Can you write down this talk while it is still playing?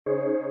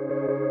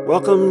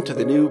Welcome to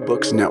the New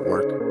Books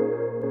Network.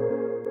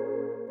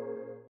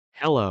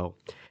 Hello,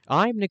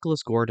 I'm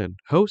Nicholas Gordon,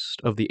 host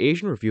of the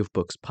Asian Review of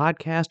Books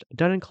podcast,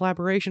 done in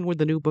collaboration with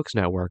the New Books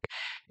Network.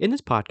 In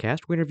this podcast,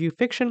 we interview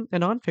fiction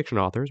and nonfiction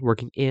authors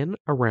working in,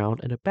 around,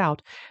 and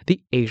about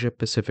the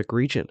Asia-Pacific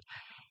region.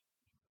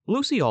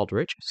 Lucy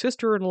Aldrich,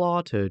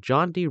 sister-in-law to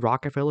John D.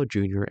 Rockefeller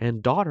Jr.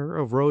 and daughter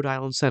of Rhode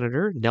Island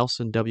Senator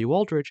Nelson W.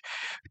 Aldrich,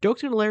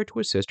 joked in a letter to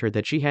his sister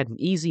that she had an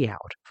easy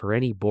out for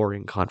any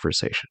boring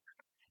conversation.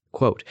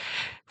 Quote,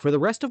 "For the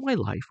rest of my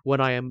life, when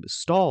I am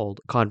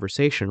stalled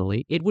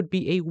conversationally, it would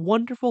be a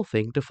wonderful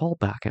thing to fall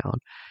back on.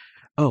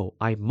 Oh,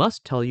 I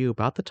must tell you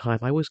about the time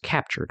I was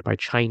captured by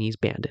Chinese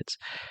bandits."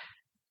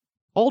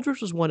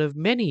 Aldrich was one of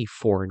many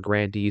foreign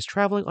grandees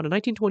traveling on a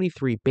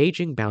 1923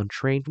 Beijing-bound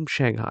train from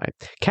Shanghai,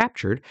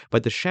 captured by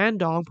the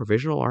Shandong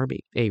Provisional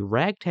Army, a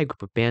ragtag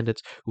group of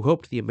bandits who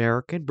hoped the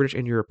American, British,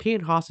 and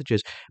European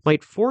hostages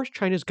might force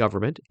China's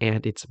government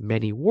and its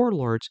many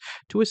warlords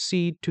to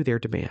accede to their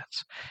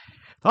demands.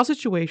 The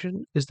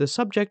situation is the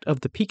subject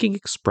of the Peking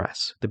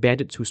Express, the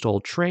bandits who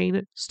stole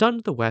train,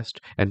 stunned the West,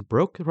 and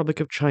broke the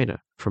Republic of China,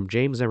 from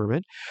James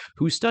Zimmerman,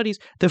 who studies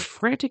the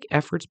frantic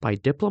efforts by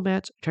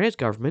diplomats, China's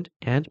government,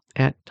 and,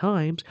 at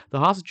times, the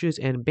hostages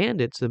and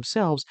bandits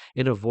themselves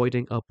in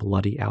avoiding a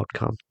bloody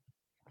outcome.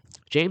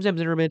 James M.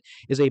 Zimmerman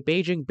is a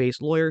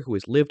Beijing-based lawyer who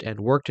has lived and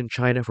worked in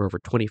China for over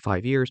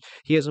 25 years.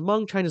 He is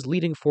among China's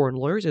leading foreign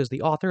lawyers and is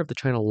the author of the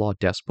China Law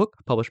Desk book,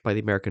 published by the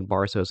American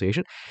Bar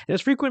Association, and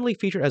is frequently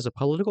featured as a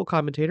political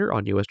commentator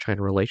on U.S.-China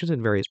relations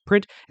in various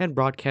print and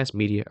broadcast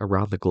media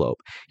around the globe.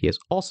 He is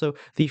also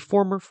the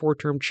former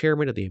four-term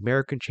chairman of the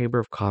American Chamber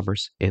of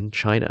Commerce in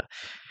China.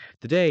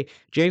 Today,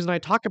 James and I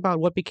talk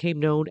about what became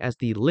known as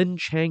the Lin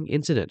Chang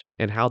incident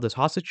and how this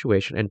hostage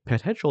situation and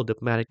potential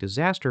diplomatic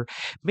disaster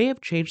may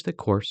have changed the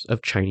course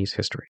of Chinese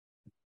history.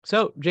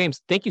 So, James,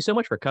 thank you so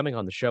much for coming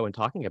on the show and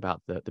talking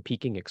about the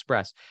Peking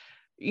Express.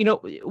 You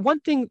know,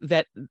 one thing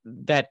that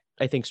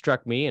I think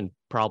struck me and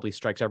probably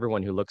strikes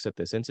everyone who looks at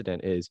this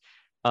incident is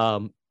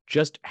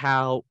just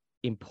how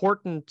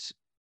important,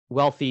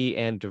 wealthy,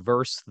 and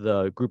diverse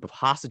the group of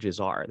hostages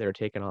are that are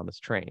taken on this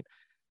train.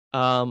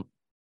 Like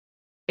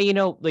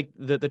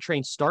the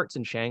train starts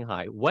in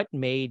Shanghai. What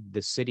made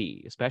the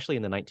city, especially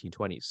in the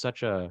 1920s,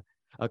 such a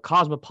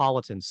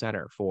cosmopolitan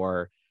center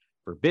for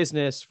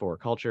business, for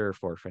culture,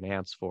 for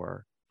finance,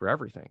 for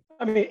everything?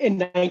 I mean, in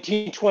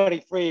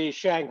 1923,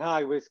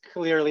 Shanghai was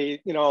clearly,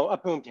 a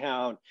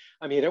boomtown.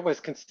 I mean, it was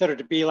considered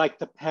to be like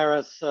the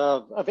Paris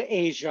of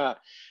Asia.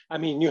 I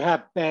mean, you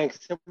have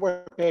banks that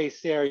were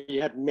based there.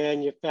 You had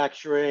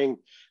manufacturing.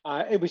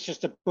 It was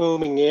just a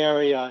booming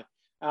area.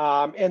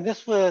 And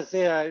this was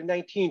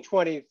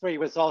 1923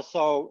 was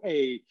also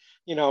a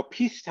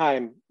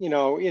peacetime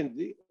in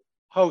the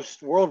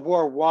post World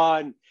War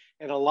I,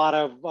 and a lot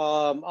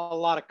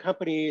of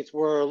companies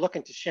were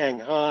looking to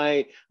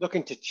Shanghai,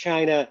 looking to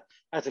China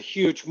as a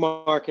huge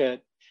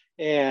market.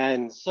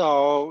 And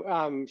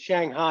so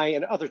Shanghai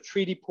and other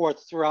treaty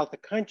ports throughout the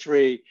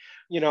country,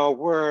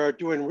 were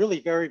doing really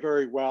very,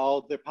 very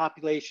well. Their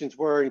populations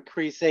were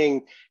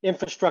increasing,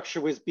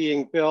 infrastructure was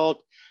being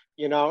built,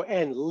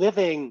 and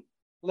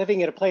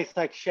living in a place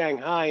like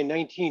Shanghai in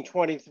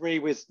 1923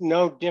 was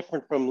no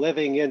different from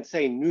living in,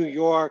 say, New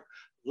York,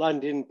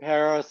 London,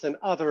 Paris, and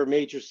other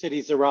major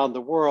cities around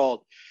the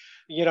world.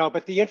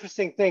 But the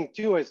interesting thing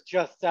too is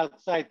just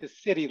outside the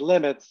city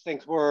limits,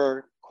 things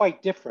were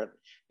quite different.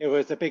 It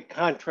was a big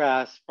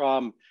contrast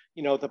from,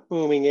 the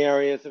booming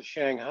areas of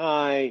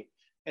Shanghai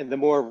and the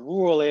more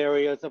rural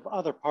areas of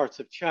other parts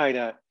of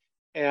China.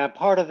 And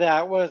part of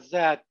that was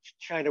that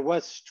China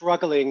was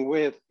struggling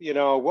with,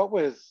 what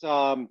was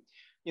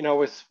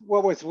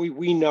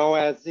we know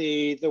as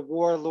the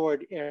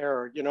warlord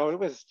era. It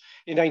was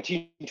in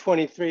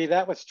 1923,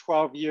 that was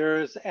 12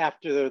 years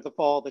after the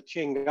fall of the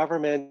Qing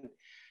government.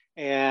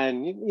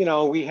 And,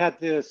 we had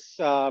this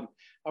a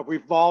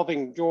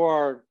revolving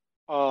door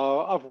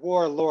of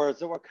warlords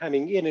that were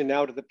coming in and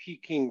out of the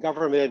Peking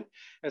government.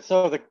 And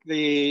so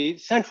the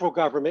central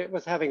government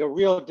was having a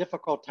real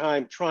difficult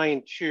time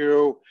trying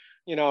to,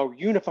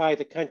 unify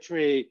the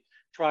country,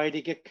 trying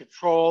to get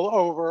control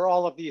over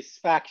all of these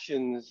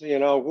factions,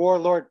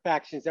 warlord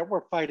factions that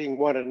were fighting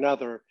one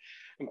another.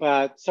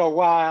 But so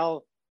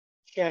while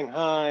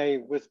Shanghai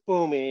was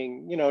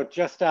booming,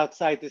 just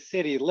outside the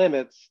city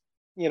limits,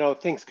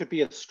 things could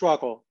be a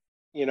struggle,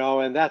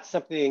 and that's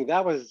something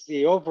that was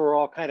the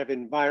overall kind of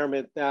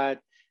environment that,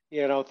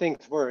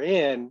 things were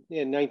in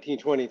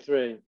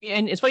 1923.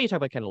 And it's funny you talk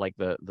about kind of like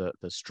the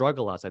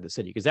struggle outside the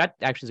city, because that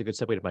actually is a good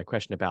segue to my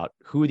question about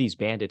who these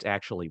bandits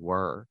actually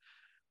were.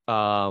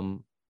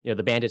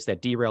 The bandits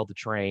that derailed the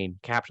train,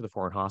 captured the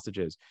foreign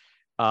hostages.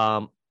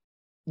 Their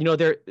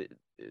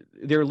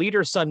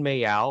leader, Sun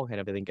Meiyao, and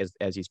I think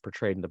as he's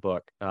portrayed in the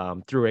book,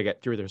 through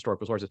the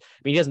historical sources.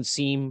 I mean, he doesn't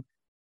seem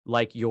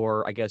like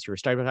your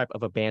stereotype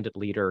of a bandit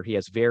leader. He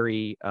has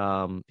he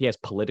has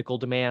political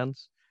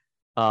demands.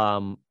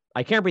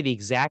 I can't remember the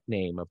exact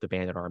name of the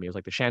bandit army. It was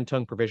like the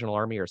Shantung Provisional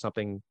Army or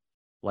something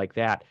like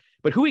that.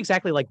 But who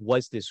exactly like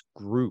was this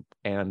group,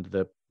 and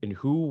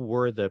who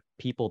were the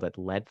people that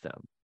led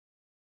them?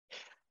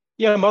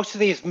 Yeah, most of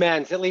these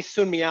men's, at least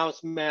Sun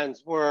Miao's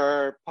men's,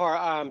 were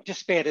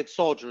disbanded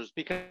soldiers,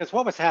 because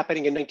what was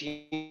happening in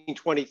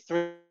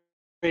 1923,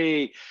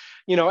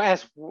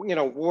 as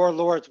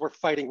warlords were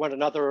fighting one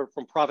another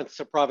from province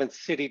to province,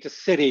 city to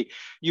city,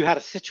 you had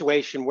a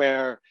situation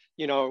where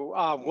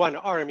one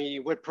army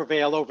would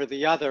prevail over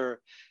the other,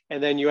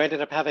 and then you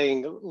ended up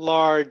having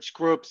large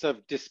groups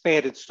of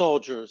disbanded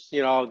soldiers.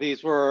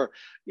 These were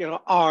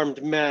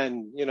armed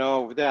men,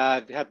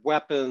 that had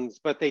weapons,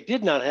 but they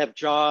did not have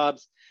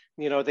jobs.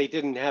 They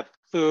didn't have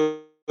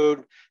food,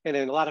 and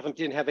then a lot of them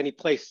didn't have any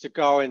place to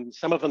go. And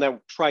some of them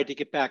that tried to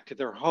get back to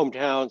their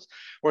hometowns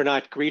were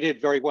not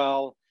greeted very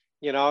well.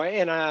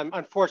 And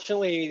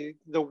unfortunately,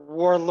 the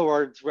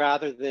warlords,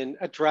 rather than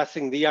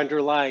addressing the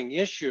underlying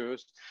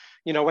issues,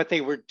 what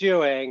they were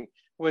doing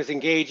was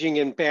engaging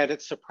in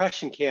bandit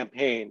suppression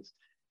campaigns,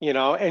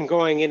 and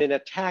going in and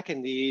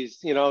attacking these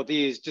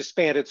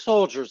disbanded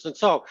soldiers. And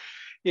so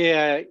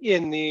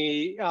in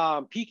the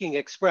Peking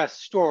Express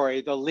story,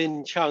 the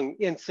Lin Chung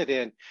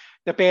incident,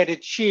 the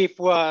bandit chief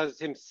was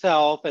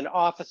himself an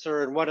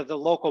officer in one of the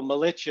local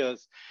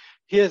militias.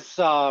 His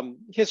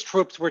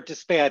troops were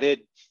disbanded,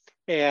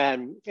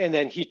 and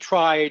then he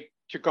tried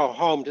to go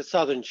home to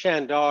southern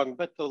Shandong,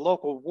 but the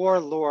local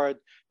warlord,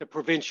 the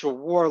provincial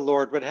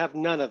warlord, would have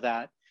none of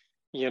that,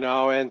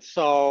 and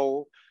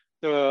so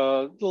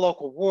the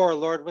local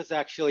warlord was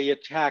actually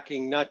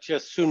attacking not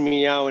just Sun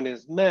Miao and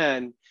his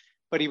men,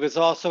 but he was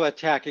also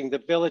attacking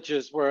the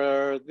villages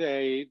where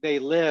they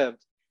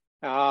lived.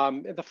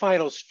 The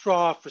final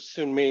straw for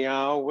Sun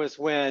Miao was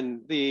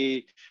when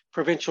the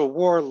provincial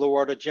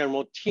warlord,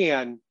 General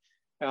Tian,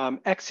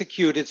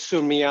 executed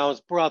Sun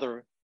Miao's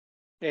brother.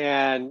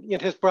 And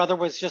his brother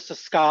was just a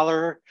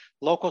scholar,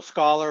 local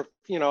scholar.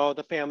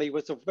 The family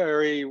was a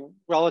very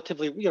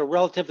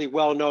relatively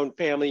well-known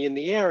family in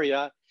the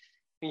area.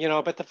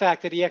 But the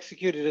fact that he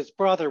executed his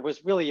brother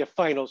was really a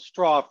final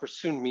straw for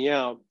Sun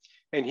Miao,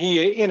 and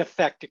he in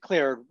effect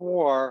declared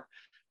war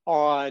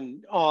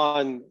on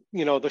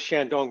the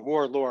Shandong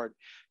warlord.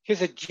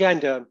 His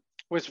agenda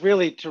was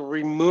really to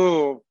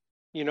remove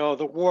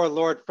the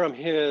warlord from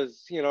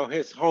his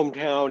his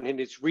hometown and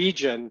his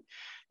region.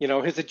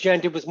 His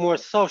agenda was more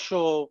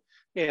social,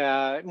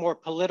 more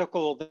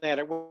political than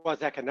it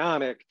was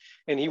economic,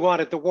 and he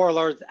wanted the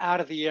warlords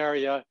out of the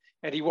area,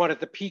 and he wanted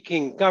the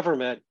Peking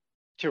government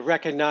to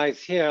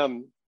recognize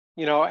him,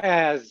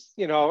 as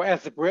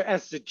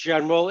the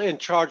general in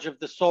charge of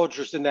the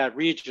soldiers in that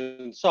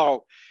region.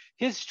 So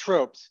his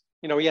troops,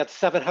 he had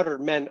 700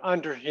 men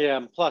under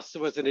him, plus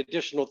there was an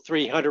additional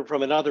 300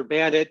 from another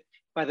bandit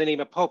by the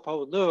name of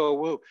Popo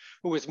Lu,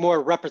 who was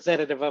more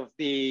representative of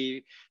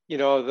the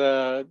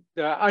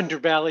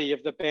underbelly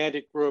of the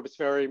bandit group. It's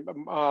very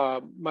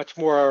much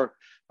more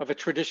of a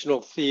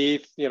traditional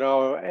thief,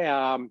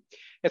 and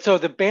so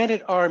the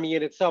bandit army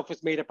in itself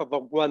was made up of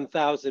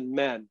 1,000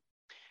 men.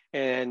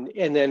 And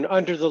then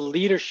under the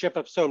leadership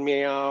of Sun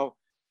Miao,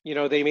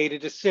 they made a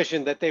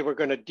decision that they were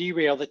going to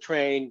derail the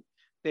train.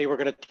 They were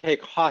going to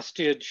take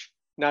hostage,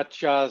 not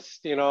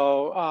just,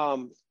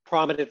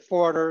 prominent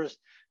foreigners,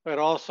 but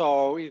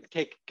also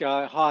take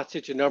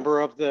hostage a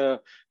number of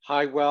the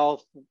high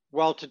wealth,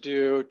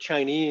 well-to-do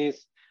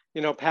Chinese,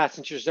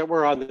 passengers that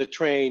were on the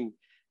train,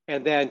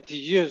 and then to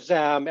use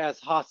them as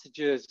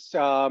hostages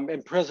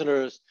and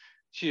prisoners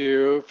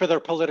for their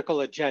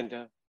political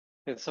agenda.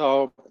 And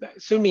so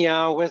Sun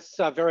Miao was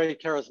very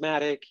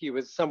charismatic. He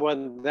was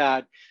someone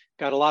that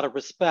got a lot of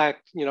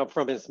respect,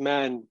 from his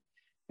men,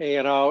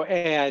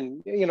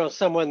 and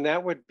someone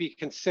that would be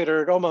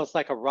considered almost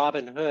like a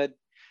Robin Hood,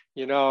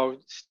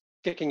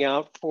 sticking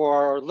out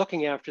for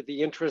looking after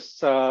the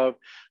interests of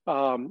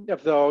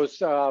those,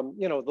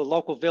 the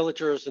local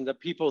villagers and the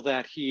people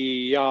that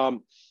he,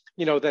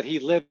 that he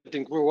lived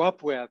and grew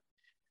up with.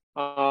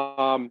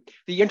 The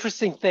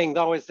interesting thing,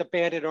 though, is the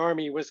bandit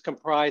army was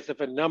comprised of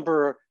a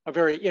number of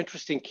very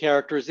interesting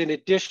characters. In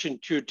addition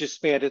to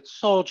disbanded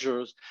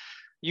soldiers,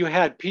 you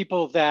had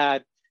people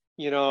that,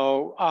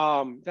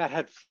 that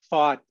had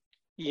fought,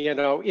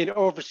 in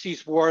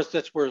overseas wars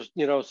that were,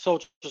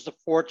 soldiers of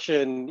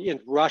fortune in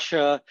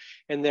Russia.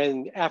 And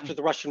then after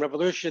the Russian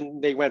Revolution,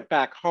 they went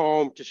back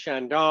home to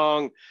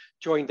Shandong,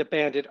 joined the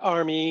bandit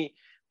army.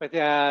 But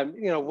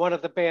one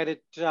of the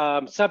bandit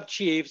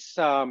sub-chiefs,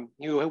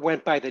 who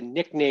went by the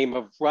nickname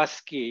of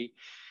Rusky,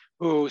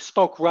 who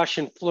spoke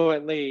Russian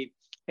fluently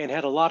and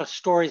had a lot of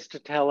stories to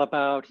tell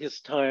about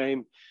his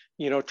time,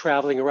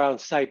 traveling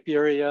around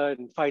Siberia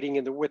and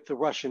fighting with the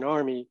Russian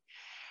army.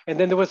 And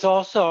then there was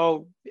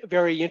also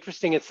very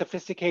interesting and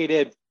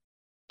sophisticated,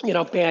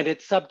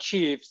 bandit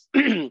sub-chiefs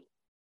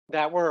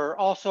that were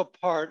also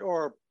part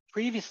or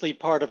previously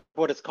part of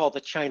what is called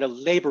the China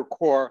Labor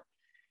Corps.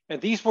 And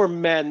these were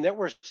men that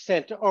were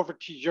sent over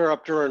to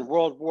Europe during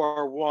World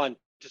War I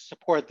to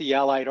support the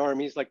Allied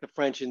armies like the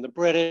French and the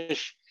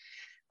British.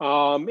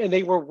 And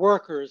they were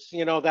workers,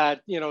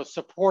 that,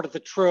 supported the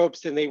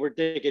troops, and they were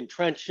digging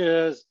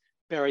trenches,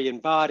 burying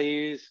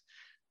bodies,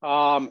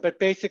 But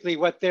basically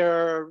what they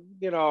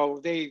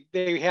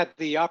had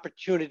the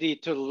opportunity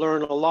to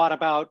learn a lot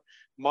about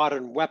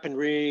modern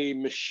weaponry,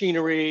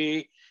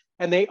 machinery,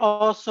 and they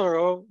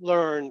also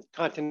learned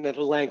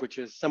continental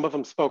languages. Some of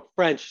them spoke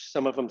French,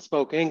 some of them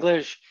spoke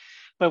English.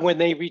 But when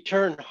they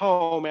returned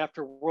home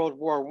after World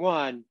War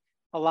I,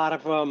 a lot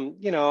of them,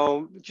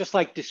 just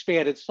like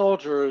disbanded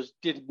soldiers,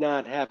 did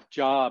not have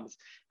jobs.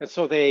 And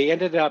so they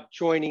ended up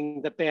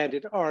joining the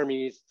bandit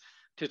armies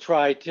to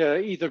try to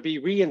either be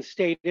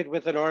reinstated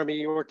with an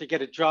army or to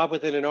get a job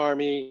within an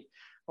army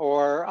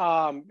or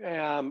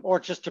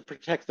just to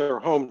protect their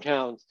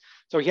hometowns.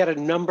 So he had a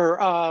number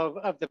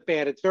of the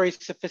bandits, very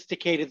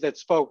sophisticated, that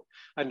spoke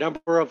a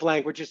number of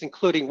languages,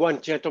 including one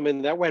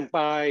gentleman that went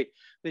by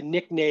the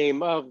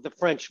nickname of the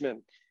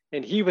Frenchman.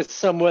 And he was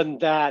someone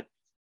that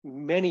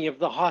many of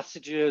the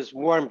hostages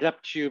warmed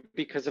up to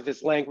because of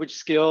his language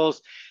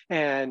skills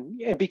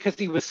and because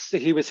he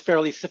was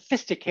fairly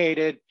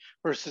sophisticated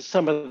versus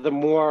some of the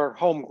more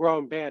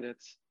homegrown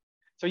bandits.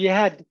 So you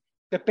had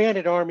the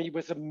bandit army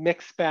was a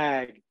mixed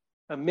bag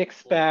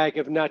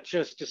of not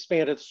just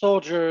disbanded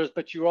soldiers,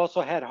 but you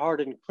also had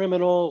hardened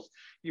criminals,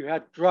 you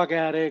had drug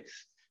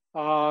addicts,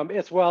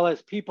 as well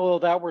as people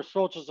that were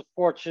soldiers of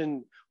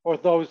fortune or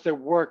those that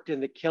worked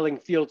in the killing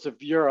fields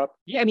of Europe.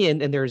 Yeah, I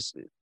mean, and there's,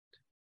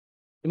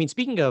 I mean,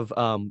 speaking of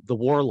the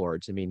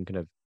warlords, I mean, kind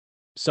of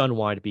Sun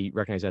wanted to be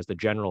recognized as the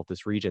general of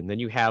this region. Then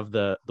you have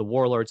the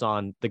warlords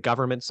on the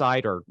government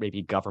side, or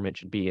maybe government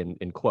should be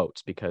in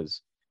quotes,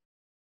 because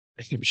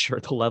I'm sure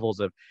the levels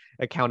of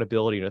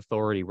accountability and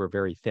authority were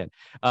very thin.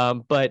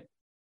 So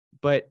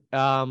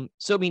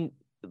I mean,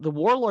 the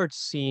warlords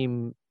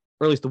seem,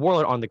 or at least the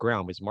warlord on the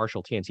ground was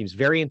Marshal Tien, seems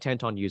very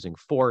intent on using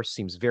force,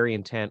 seems very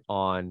intent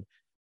on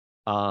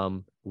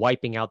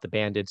wiping out the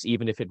bandits,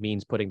 even if it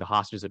means putting the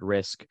hostages at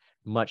risk,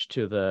 much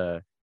to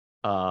the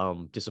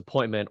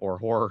disappointment or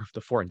horror of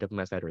the foreign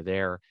diplomats that are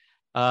there.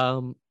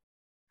 Why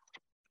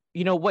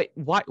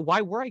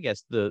were, I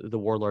guess, the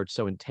warlords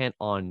so intent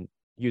on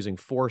using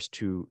force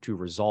to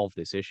resolve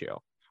this issue?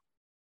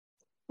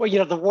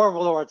 Well, the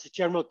warlords,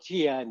 General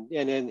Tien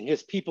and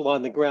his people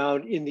on the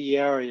ground in the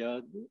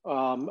area,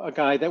 a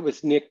guy that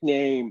was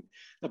nicknamed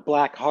the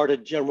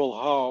Black-Hearted General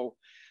Ho.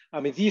 I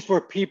mean, these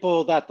were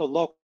people that the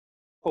local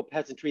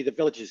peasantry, the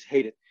villages,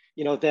 hated.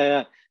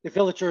 The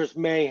villagers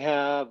may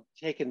have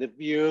taken the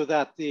view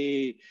that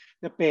the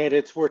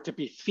bandits were to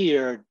be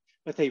feared,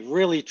 but they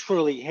really,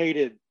 truly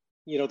hated,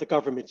 the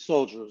government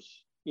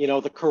soldiers.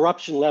 The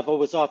corruption level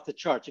was off the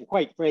charts. And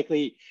quite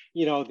frankly,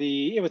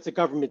 it was the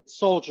government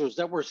soldiers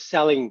that were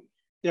selling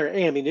their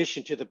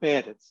ammunition to the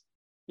bandits,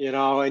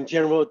 and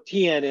General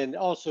Tien and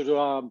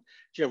also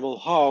General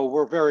Ho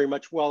were very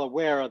much well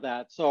aware of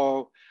that.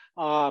 So,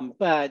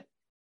 but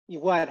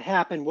what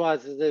happened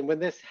was that when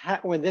this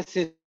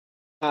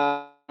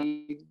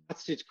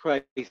hostage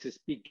crisis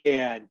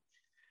began,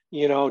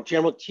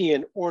 General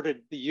Tien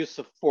ordered the use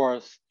of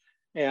force,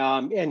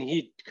 and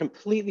he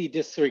completely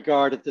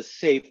disregarded the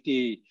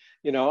safety,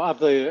 of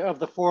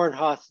the foreign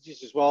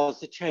hostages as well as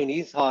the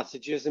Chinese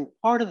hostages. And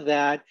part of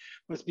that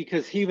was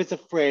because he was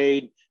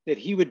afraid that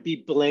he would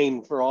be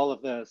blamed for all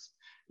of this.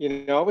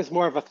 It was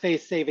more of a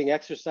face-saving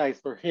exercise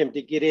for him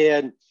to get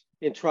in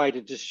and try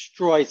to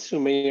destroy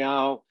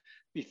Sumiao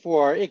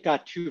before it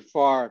got too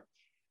far.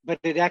 But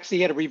it actually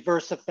had a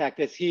reverse effect.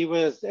 As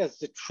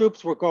the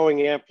troops were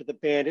going after the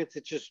bandits,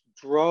 it just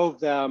drove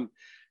them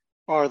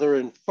farther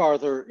and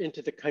farther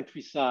into the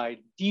countryside,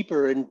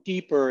 deeper and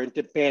deeper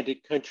into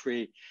bandit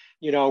country,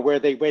 where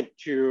they went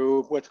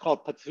to what's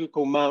called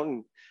Patsuko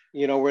Mountain,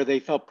 where they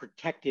felt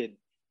protected,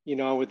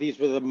 where these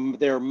were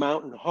their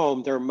mountain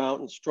home, their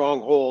mountain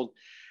stronghold.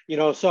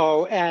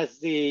 So as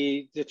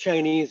the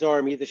Chinese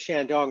army, the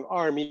Shandong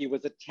army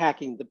was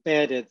attacking the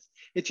bandits,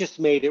 it just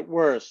made it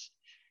worse.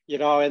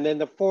 And then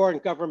the foreign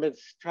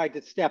governments tried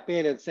to step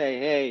in and say,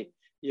 hey,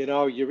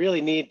 you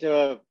really need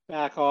to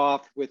back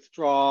off,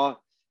 withdraw,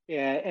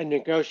 and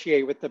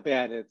negotiate with the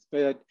bandits.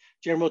 But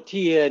General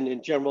Tien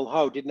and General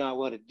Ho did not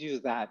want to do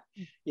that.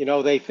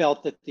 They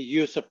felt that the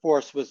use of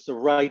force was the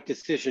right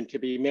decision to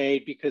be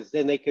made, because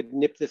then they could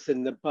nip this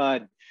in the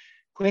bud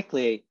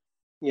quickly,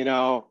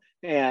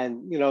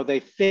 and, they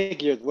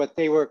figured what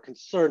they were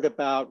concerned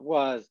about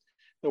was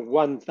the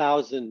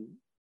 1,000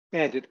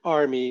 bandit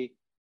army,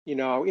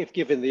 if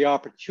given the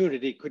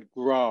opportunity, could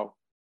grow,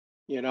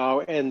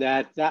 and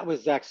that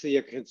was actually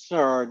a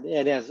concern.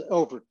 And as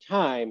over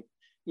time,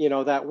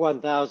 that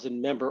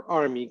 1,000 member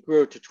army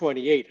grew to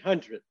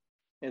 2,800.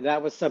 And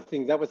that was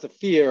something that was a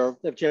fear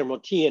of General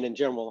Tien and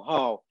General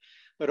Ho.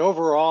 But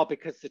overall,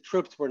 because the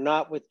troops were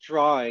not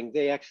withdrawing,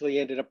 they actually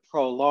ended up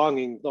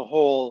prolonging the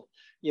whole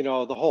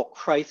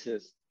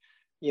crisis,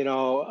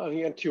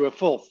 into a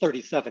full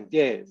 37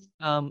 days.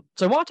 So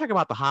I want to talk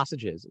about the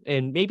hostages,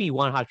 and maybe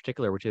one hostage in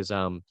particular, which is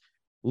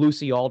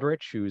Lucy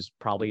Aldrich, who was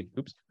probably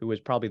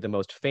the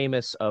most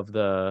famous of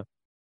the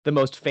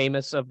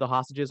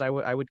hostages, I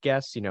would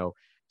guess.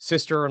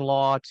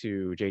 Sister-in-law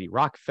to J.D.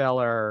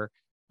 Rockefeller,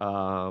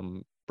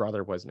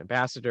 brother was an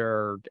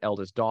ambassador,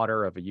 eldest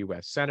daughter of a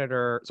U.S.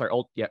 senator.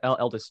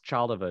 Eldest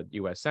child of a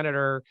U.S.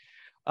 senator.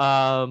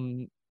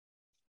 Um,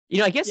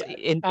 I guess,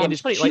 Yeah. and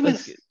it's funny, She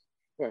was.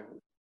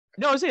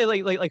 no, I was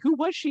saying, who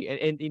was she?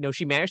 And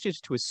she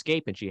managed to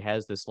escape, and she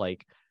has this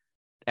like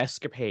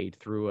escapade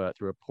through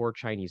a poor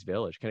Chinese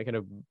village. Kind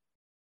of,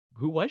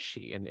 who was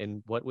she,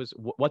 and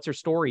what's her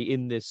story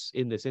in this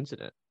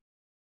incident?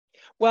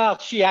 Well,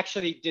 she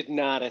actually did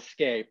not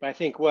escape. I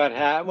think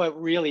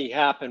what really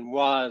happened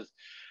was,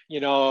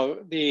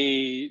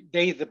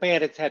 the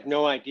bandits had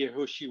no idea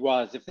who she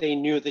was. If they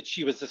knew that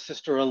she was the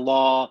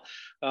sister-in-law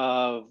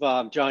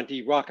of John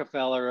D.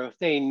 Rockefeller, if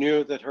they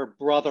knew that her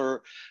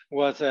brother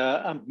was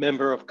a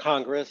member of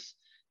Congress,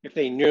 if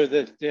they knew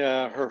that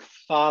her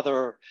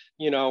father,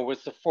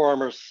 was the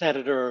former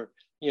senator,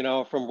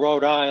 from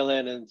Rhode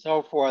Island and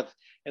so forth,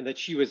 and that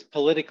she was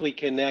politically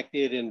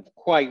connected and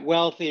quite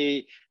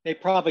wealthy, they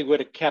probably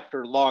would have kept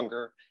her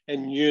longer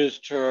and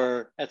used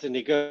her as a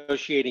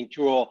negotiating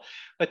tool.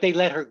 But they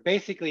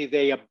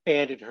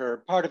abandoned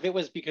her. Part of it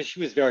was because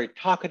she was very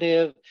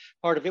talkative.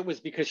 Part of it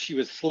was because she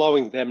was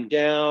slowing them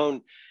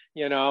down,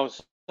 you know.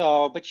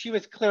 But she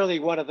was clearly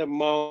one of the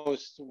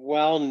most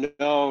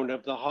well-known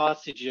of the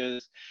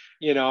hostages,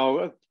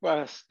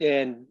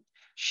 and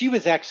she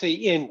was actually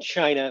in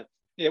China.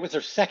 It was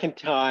her second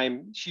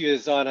time. She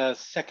was on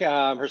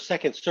her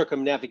second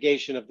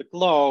circumnavigation of the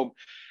globe,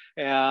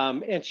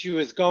 and she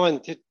was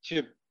going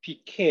to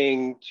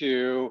Peking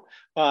to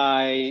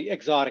buy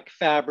exotic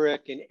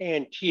fabric and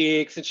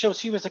antiques. And so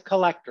she was a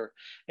collector.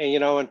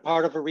 And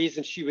part of the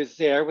reason she was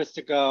there was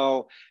to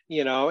go,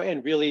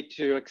 and really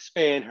to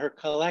expand her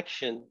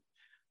collection.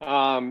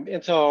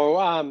 And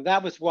so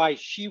that was why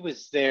she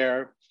was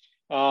there.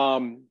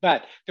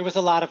 But there was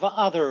a lot of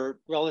other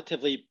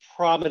relatively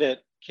prominent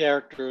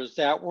characters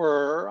that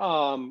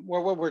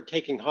were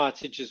taking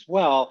hostage as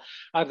well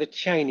on the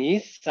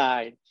Chinese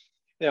side.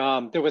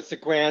 There was the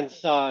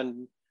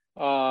grandson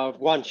of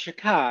Yuan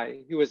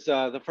Shikai, who was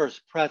the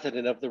first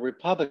president of the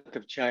Republic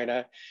of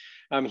China.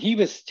 He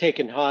was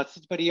taken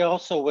hostage, but he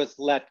also was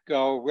let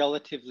go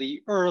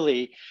relatively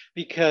early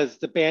because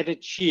the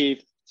bandit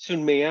chief,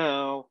 Sun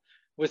Miao,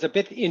 was a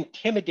bit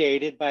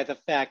intimidated by the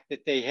fact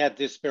that they had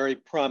this very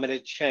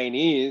prominent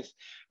Chinese,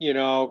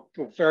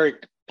 very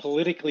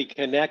politically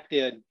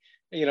connected,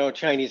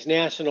 Chinese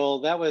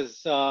national that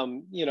was,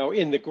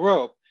 in the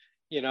group,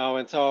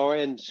 and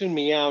Sun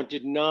Miao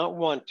did not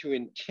want to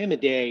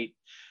intimidate,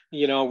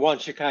 Yuan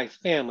Shikai's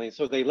family.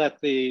 So they let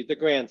the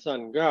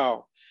grandson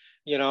go,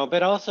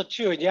 but also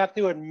too, you have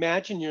to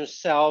imagine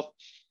yourself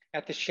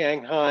at the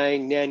Shanghai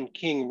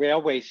Nanking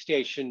railway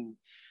station,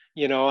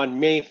 on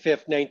May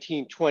 5th,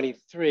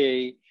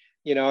 1923,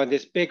 in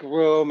this big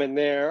room, and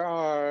there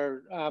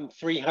are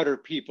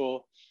 300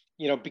 people,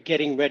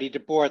 getting ready to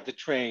board the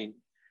train.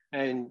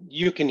 And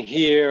you can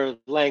hear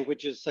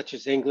languages such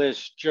as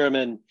English,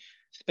 German,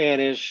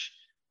 Spanish,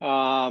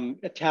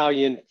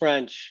 Italian,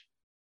 French,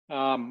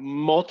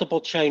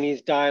 multiple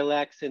Chinese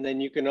dialects, and then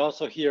you can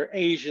also hear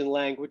Asian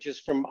languages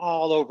from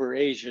all over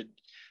Asia,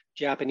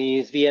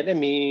 Japanese,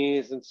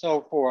 Vietnamese, and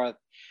so forth.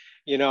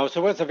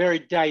 So it's a very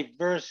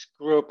diverse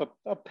group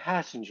of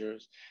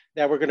passengers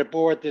that were going to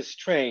board this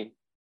train.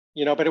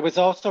 But it was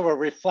also a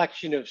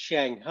reflection of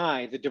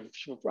Shanghai,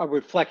 a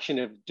reflection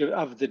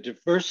of the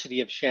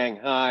diversity of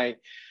Shanghai,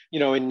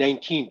 in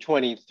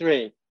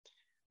 1923.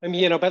 I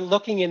mean, but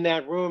looking in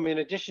that room, in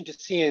addition to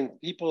seeing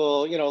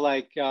people,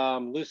 like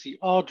Lucy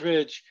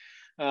Aldridge,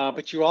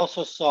 but you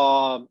also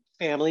saw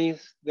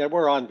families that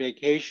were on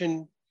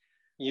vacation.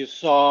 You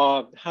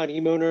saw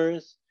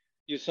honeymooners.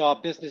 You saw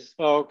business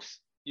folks.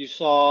 You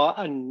saw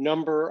a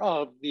number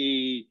of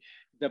the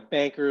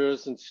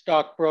bankers and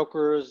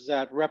stockbrokers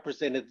that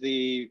represented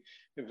the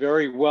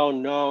very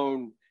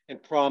well-known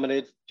and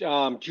prominent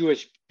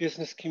Jewish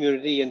business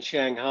community in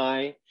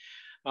Shanghai.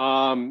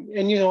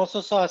 And you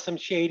also saw some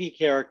shady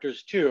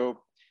characters too,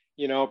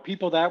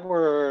 people that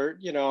were,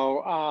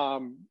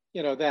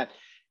 that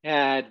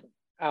had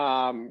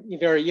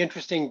very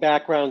interesting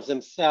backgrounds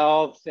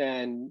themselves,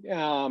 and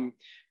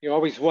you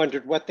always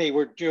wondered what they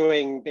were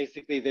doing.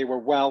 Basically, they were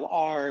well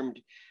armed,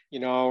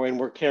 and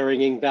were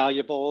carrying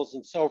valuables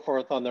and so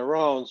forth on their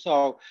own.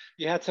 So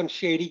you had some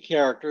shady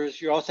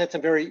characters. You also had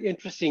some very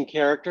interesting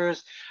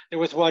characters. There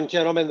was one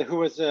gentleman who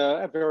was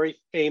a very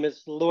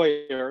famous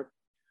lawyer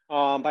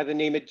by the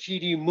name of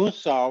G.D.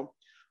 Musso,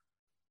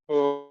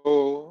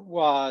 who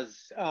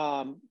was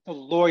the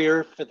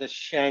lawyer for the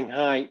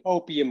Shanghai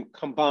Opium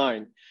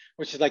Combine,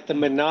 which is like the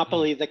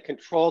monopoly that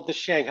controlled the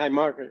Shanghai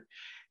market.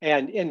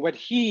 And what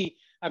he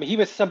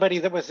was somebody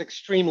that was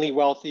extremely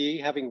wealthy,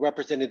 having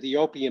represented the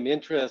opium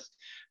interest,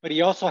 but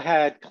he also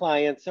had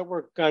clients that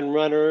were gun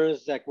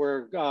runners, that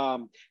were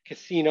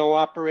casino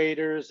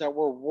operators, that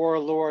were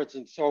warlords,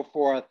 and so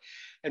forth.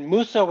 And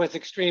Musso was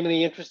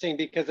extremely interesting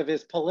because of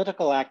his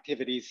political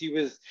activities. He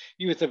was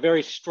a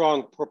very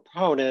strong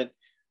proponent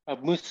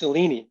of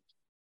Mussolini,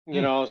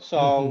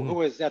 so who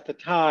was at the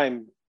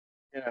time,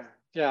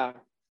 yeah.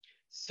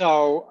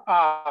 So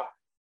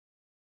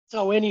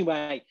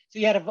anyway, so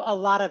you had a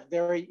lot of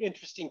very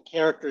interesting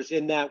characters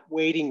in that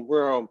waiting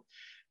room,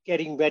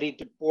 getting ready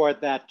to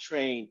board that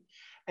train.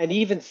 And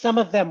even some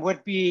of them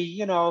would be,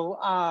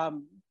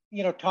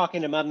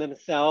 talking among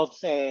themselves,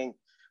 saying,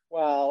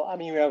 "Well, I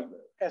mean,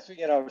 as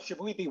should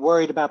we be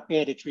worried about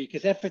banditry?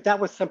 Because if that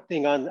was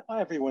something on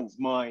everyone's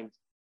mind,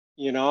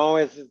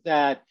 is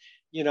that,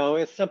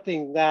 it's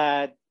something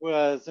that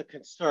was a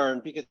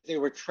concern because they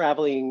were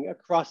traveling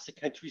across the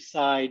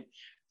countryside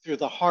through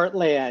the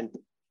heartland,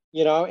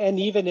 and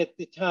even at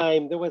the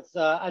time there was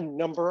a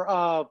number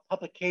of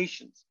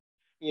publications,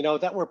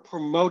 that were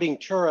promoting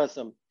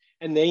tourism,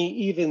 and they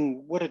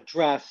even would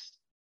address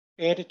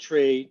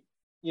banditry,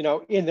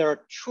 in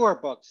their tour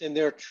books, in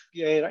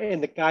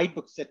the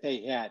guidebooks that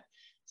they had.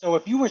 So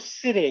if you were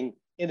sitting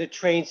in the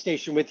train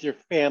station with your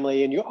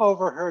family and you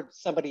overheard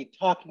somebody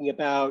talking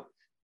about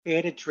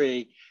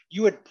banditry,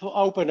 you would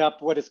open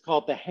up what is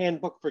called the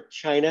Handbook for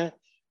China,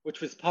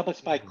 which was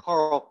published by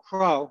Carl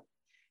Crow.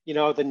 The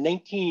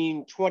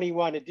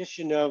 1921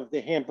 edition of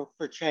the Handbook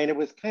for China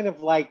was kind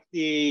of like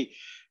the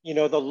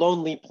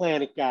Lonely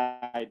Planet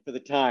guide for the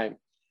time.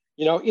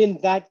 In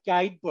that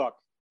guidebook,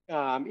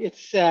 it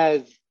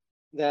says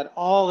that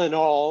all in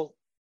all,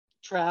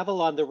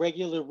 travel on the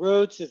regular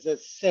routes is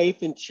as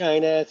safe in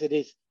China as it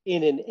is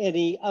in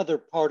any other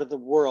part of the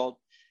world.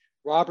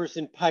 Robbers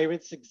and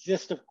pirates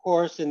exist, of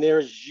course, and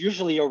there's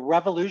usually a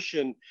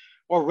revolution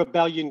or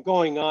rebellion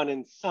going on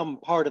in some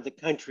part of the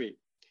country.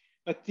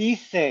 But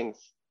these things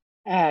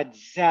add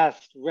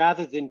zest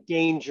rather than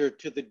danger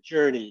to the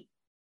journey.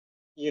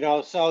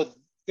 So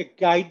the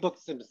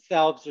guidebooks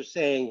themselves are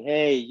saying,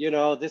 hey,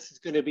 this is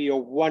going to be a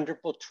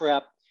wonderful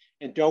trip,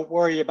 and don't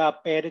worry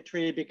about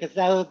banditry because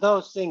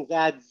those things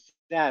add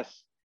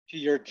zest to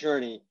your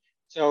journey.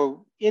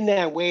 So in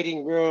that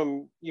waiting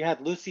room, you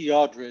had Lucy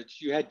Aldridge,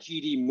 you had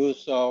G.D.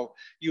 Musso,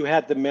 you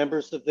had the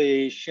members of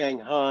the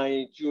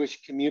Shanghai Jewish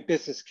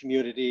business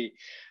community,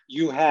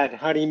 you had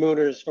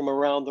honeymooners from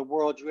around the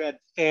world, you had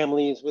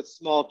families with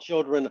small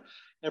children.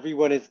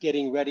 Everyone is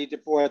getting ready to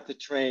board the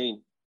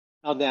train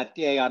on that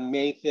day on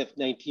May 5th,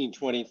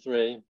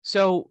 1923.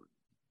 So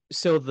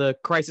the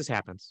crisis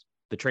happens.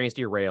 The train's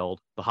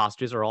derailed. The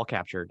hostages are all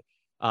captured.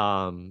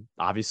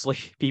 Obviously,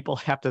 people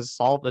have to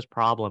solve this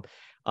problem.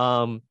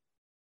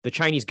 The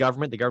Chinese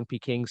government, the government of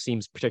Peking,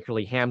 seems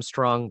particularly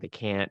hamstrung.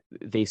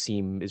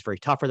 It's very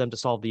tough for them to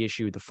solve the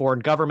issue. The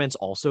foreign governments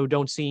also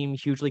don't seem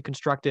hugely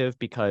constructive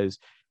because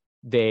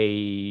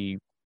they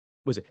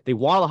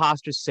want the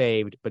hostages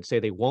saved, but say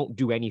they won't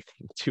do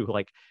anything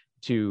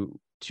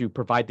to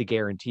provide the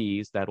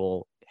guarantees that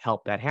will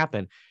help that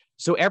happen.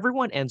 So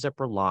everyone ends up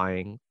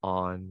relying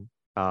on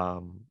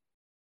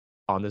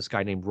this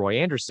guy named Roy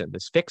Anderson,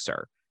 this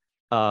fixer,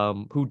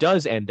 who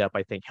does end up,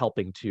 I think,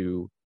 helping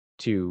to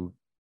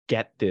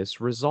get this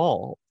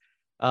resolved.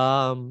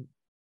 So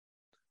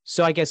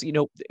I guess,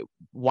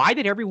 why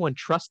did everyone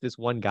trust this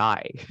one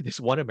guy, this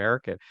one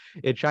American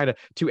in China,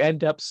 to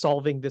end up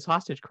solving this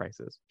hostage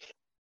crisis?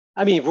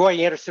 I mean, Roy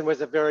Anderson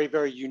was a very,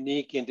 very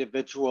unique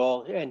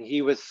individual, and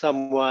he was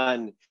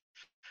someone,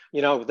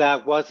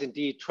 that was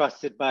indeed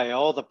trusted by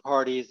all the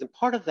parties. And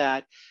part of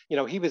that,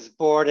 he was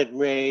born and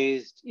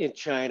raised in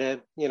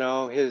China.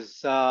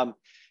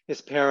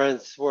 His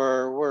parents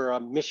were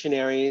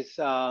missionaries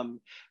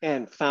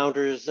and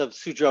founders of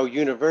Suzhou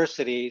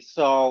University.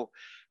 So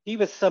he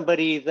was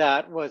somebody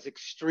that was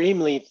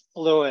extremely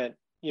fluent,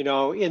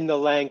 in the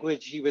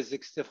language. He was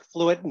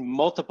fluent in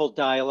multiple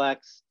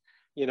dialects.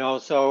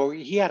 So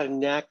he had a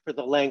knack for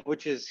the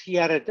languages. He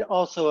had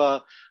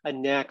also a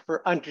knack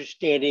for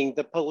understanding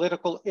the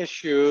political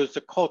issues,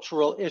 the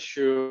cultural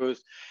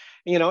issues,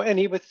 and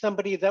he was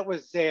somebody that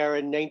was there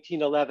in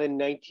 1911,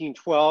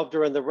 1912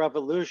 during the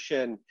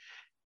revolution.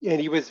 And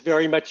he was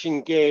very much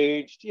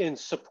engaged in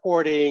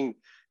supporting,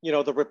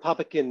 the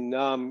Republican,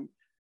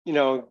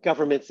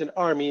 governments and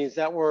armies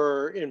that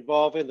were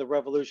involved in the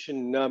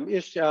revolution.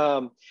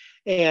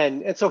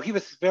 And so he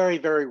was very,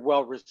 very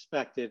well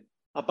respected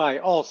by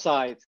all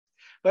sides.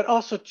 But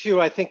also, too,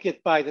 I think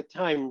by the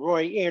time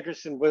Roy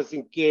Anderson was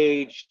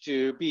engaged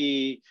to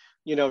be,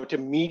 to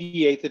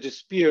mediate the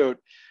dispute,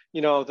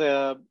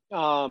 the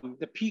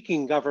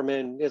Peking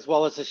government, as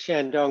well as the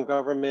Shandong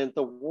government,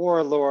 the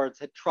warlords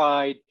had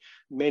tried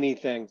many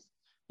things.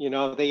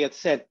 They had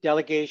sent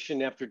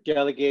delegation after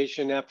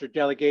delegation after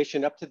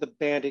delegation up to the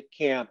bandit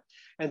camp,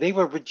 and they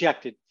were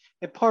rejected.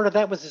 And part of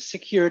that was a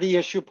security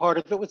issue. Part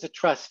of it was a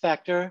trust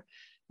factor.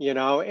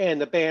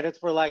 And the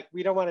bandits were like,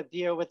 we don't want to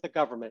deal with the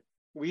government.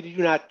 We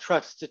do not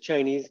trust the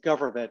Chinese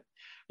government.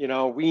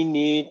 We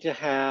need to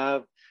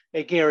have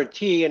a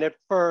guarantee. And at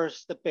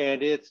first, the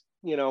bandits,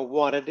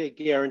 wanted a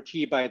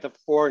guarantee by the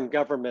foreign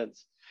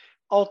governments.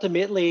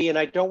 Ultimately, and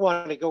I don't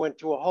want to go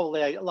into a whole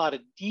lot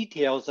of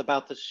details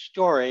about the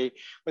story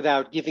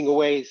without giving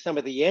away some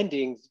of the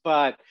endings,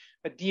 but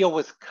a deal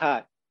was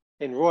cut.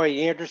 And Roy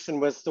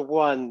Anderson was the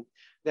one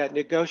that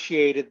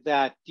negotiated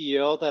that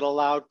deal that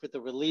allowed for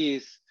the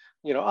release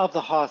of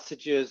the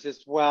hostages,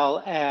 as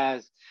well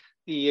as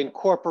the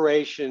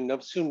incorporation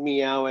of Sun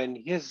Miao and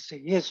his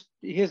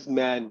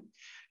men,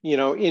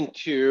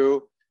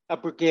 into a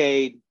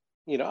brigade,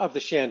 of the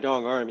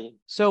Shandong army.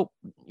 So,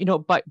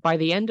 by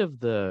the end of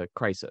the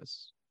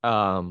crisis,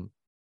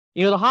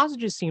 The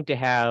hostages seem to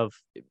have,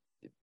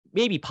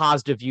 maybe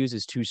positive views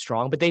is too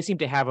strong, but they seem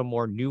to have a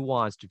more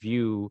nuanced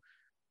view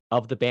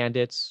of the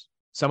bandits.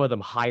 Some of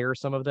them hire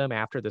some of them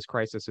after this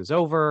crisis is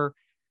over.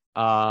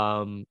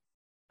 Um,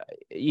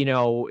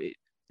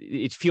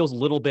 it feels a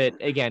little bit,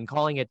 again,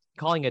 calling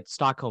it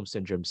Stockholm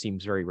syndrome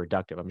seems very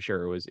reductive. I'm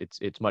sure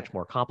it's much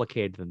more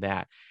complicated than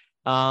that.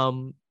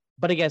 Um,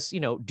 but I guess,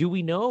 do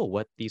we know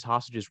what these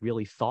hostages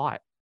really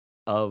thought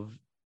of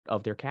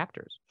their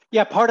captors?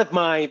 Yeah, part of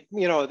my,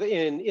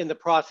 in the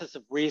process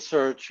of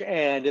research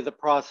and in the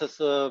process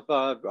of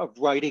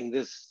writing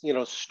this,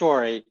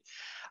 story,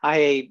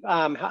 I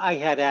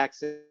had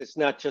access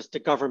not just to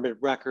government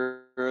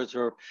records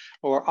or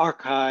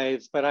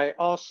archives, but I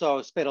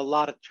also spent a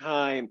lot of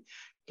time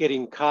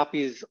getting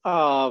copies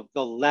of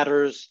the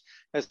letters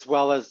as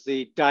well as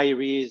the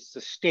diaries,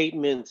 the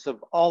statements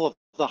of all of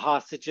the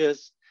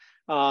hostages,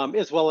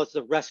 as well as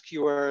the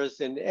rescuers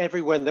and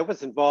everyone that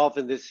was involved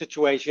in this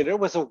situation. It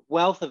was a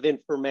wealth of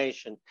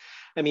information.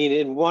 I mean,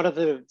 and one of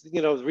the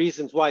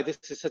reasons why this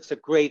is such a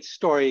great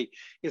story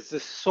is the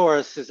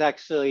source is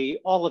actually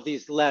all of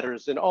these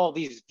letters and all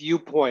these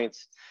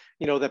viewpoints,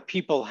 that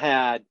people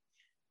had.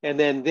 And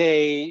then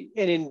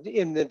in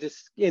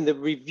the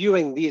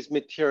reviewing these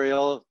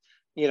material,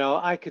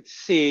 I could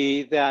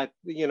see that,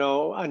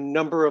 a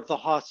number of the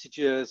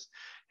hostages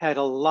had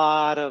a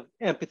lot of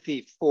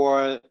empathy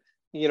for,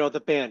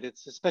 the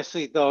bandits,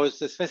 especially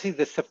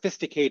the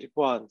sophisticated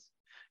ones,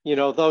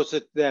 those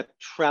that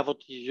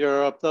traveled to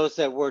Europe, those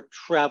that were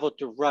traveled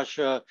to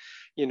Russia,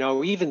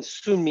 even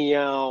Sun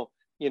Miao,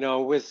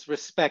 was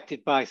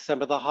respected by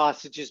some of the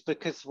hostages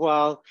because,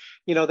 well,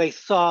 they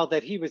saw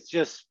that he was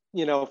just,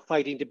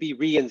 fighting to be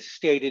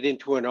reinstated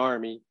into an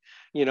army,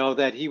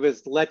 that he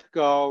was let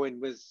go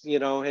and was,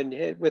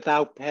 and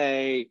without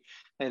pay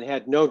and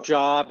had no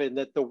job, and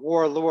that the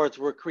warlords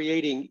were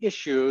creating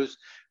issues,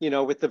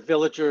 with the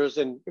villagers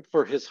and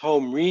for his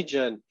home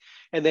region.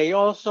 And they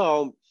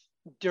also,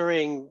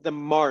 during the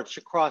march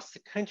across the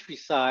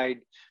countryside,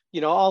 a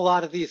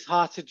lot of these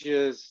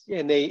hostages,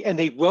 and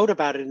they wrote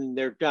about it in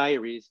their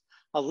diaries,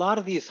 a lot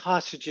of these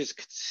hostages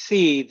could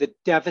see the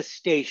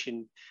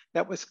devastation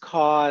that was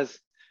caused,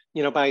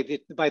 by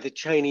the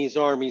Chinese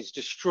armies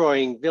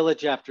destroying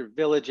village after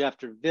village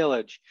after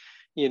village,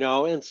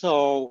 and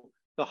so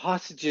the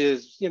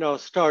hostages,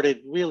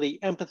 started really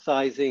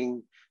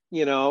empathizing,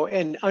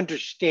 and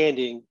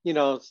understanding,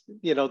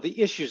 the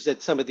issues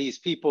that some of these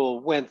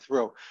people went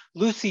through.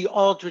 Lucy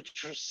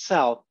Aldrich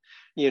herself,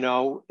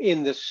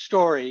 in the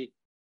story,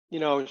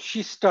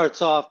 she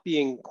starts off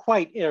being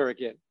quite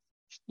arrogant.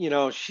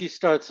 She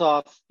starts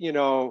off,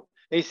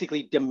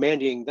 basically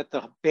demanding that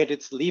the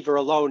bandits leave her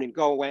alone and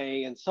go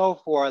away and so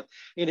forth.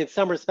 And in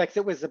some respects,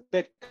 it was a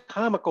bit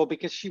comical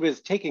because she was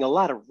taking a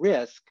lot of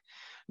risk.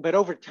 But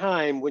over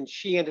time, when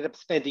she ended up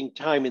spending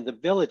time in the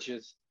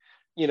villages,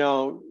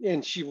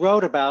 and she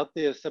wrote about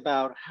this,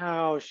 about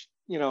how,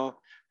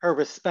 her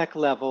respect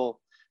level,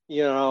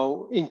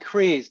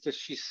 increased as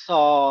she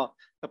saw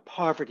the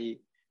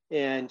poverty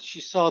and she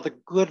saw the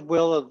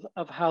goodwill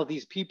of how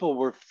these people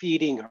were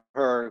feeding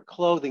her,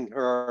 clothing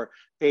her,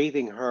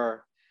 bathing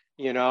her,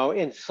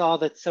 and saw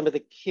that some of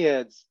the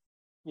kids,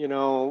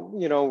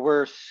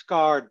 were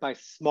scarred by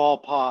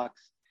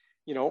smallpox,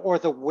 or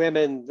the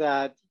women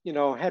that,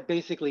 had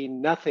basically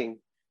nothing,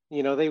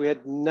 they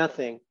had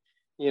nothing,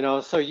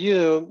 so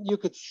you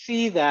could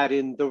see that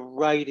in the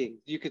writing,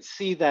 you could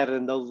see that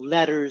in the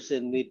letters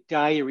and the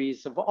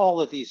diaries of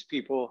all of these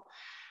people,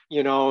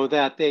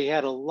 that they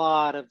had a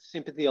lot of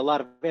sympathy, a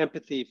lot of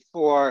empathy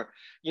for,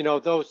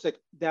 those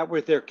that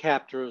were their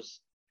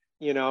captors,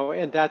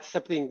 and that's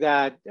something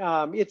that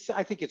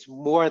I think it's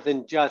more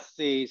than just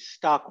the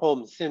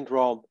Stockholm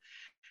syndrome,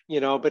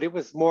 but it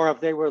was more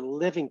of they were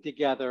living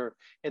together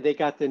and they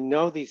got to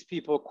know these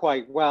people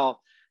quite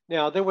well.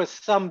 Now, there was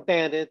some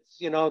bandits,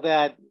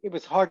 that it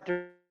was hard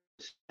to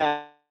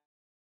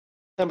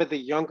some of the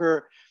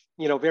younger,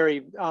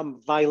 very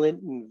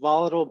violent and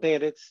volatile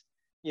bandits,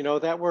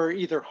 that were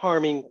either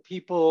harming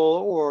people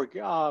or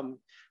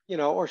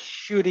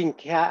shooting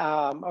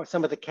or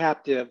some of the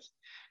captives.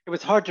 It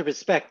was hard to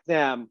respect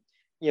them,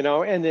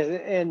 and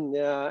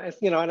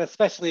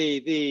especially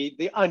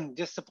the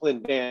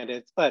undisciplined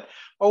bandits. But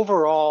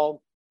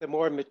overall, the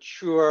more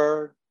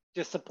mature,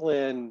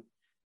 disciplined,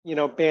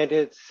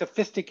 bandits,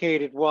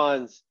 sophisticated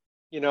ones,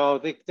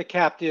 the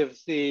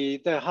captives,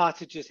 the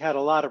hostages had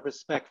a lot of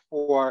respect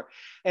for.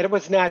 And it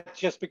was not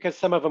just because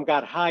some of them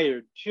got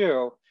hired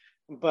too,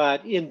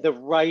 but in the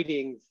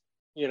writings,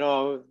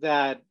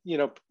 that,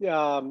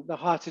 the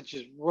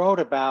hostages wrote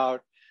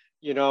about,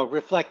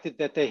 reflected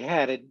that they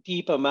had a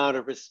deep amount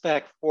of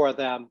respect for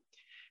them.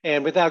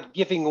 And without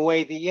giving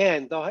away the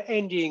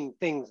ending,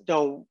 things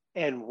don't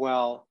end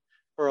well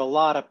for a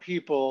lot of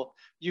people.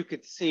 You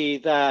could see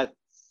that,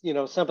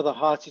 some of the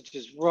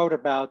hostages wrote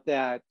about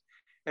that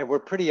and were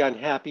pretty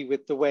unhappy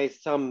with the way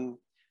the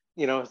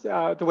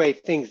way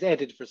things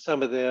ended for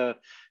some of the,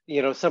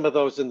 some of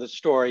those in the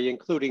story,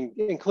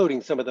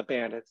 including some of the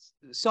bandits.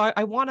 So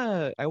I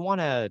wanna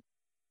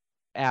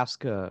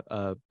ask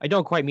I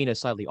don't quite mean a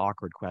slightly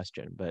awkward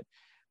question, but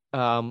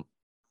um,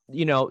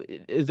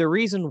 the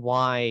reason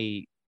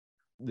why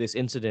this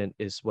incident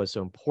was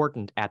so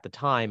important at the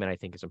time, and I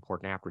think is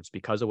important afterwards,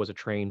 because it was a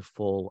train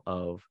full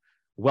of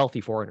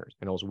wealthy foreigners,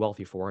 and it was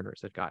wealthy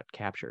foreigners that got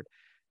captured.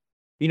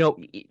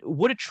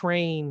 Would a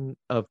train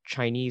of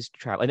Chinese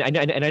travel, and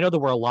I know there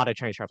were a lot of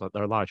Chinese travelers,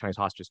 there are a lot of Chinese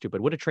hostages too, but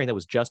would a train that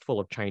was just full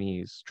of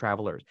Chinese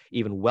travelers,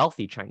 even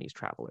wealthy Chinese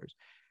travelers,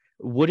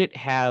 would it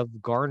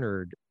have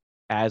garnered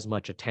as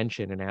much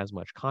attention and as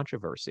much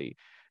controversy?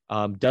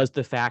 Does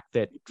the fact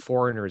that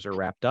foreigners are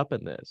wrapped up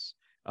in this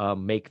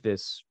make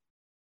this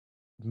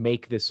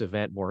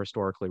event more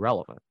historically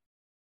relevant?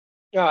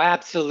 Oh,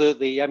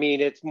 absolutely. I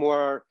mean, it's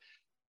more,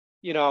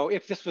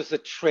 if this was a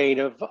train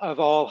of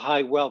all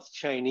high wealth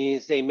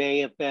Chinese, they may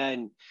have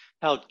been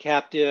held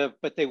captive,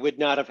 but they would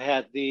not have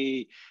had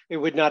it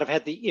would not have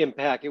had the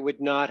impact. It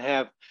would not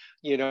have,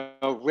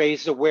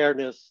 raised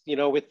awareness,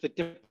 with the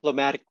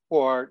diplomatic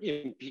corps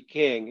in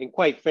Peking. And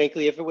quite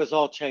frankly, if it was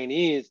all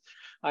Chinese,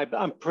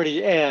 I'm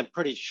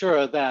pretty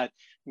sure that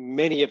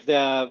many of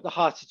the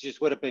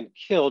hostages would have been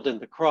killed in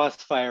the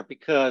crossfire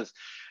because,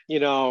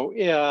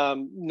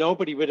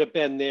 nobody would have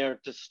been there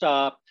to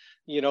stop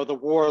the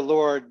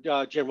warlord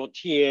General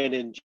Tian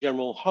and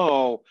General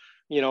Ho,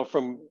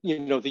 from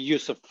the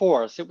use of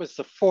force. It was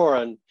the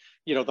foreign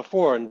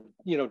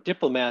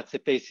diplomats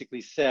that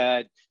basically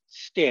said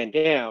stand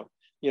down.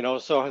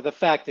 So the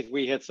fact that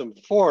we had some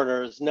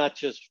foreigners not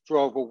just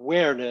drove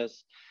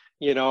awareness,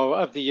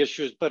 of the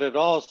issues, but it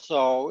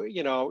also,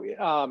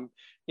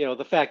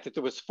 the fact that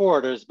there was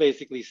foreigners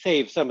basically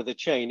saved some of the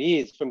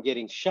Chinese from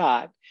getting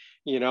shot,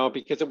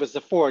 because it was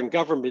the foreign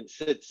governments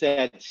that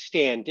said,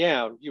 stand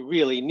down. You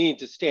really need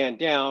to stand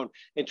down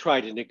and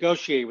try to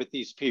negotiate with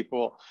these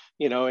people,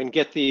 and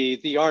get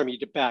the army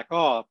to back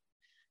off,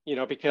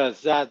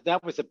 because that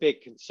was a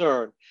big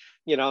concern.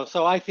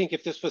 So I think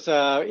if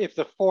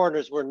the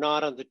foreigners were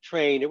not on the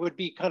train, it would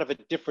be kind of a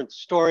different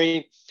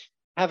story.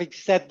 Having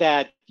said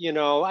that,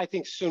 I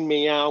think Sun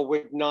Miao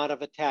would not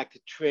have attacked a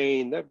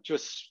train that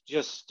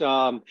just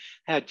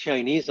had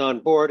Chinese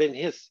on board, and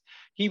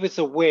he was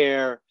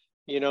aware,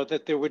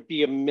 that there would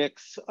be a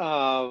mix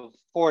of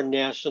foreign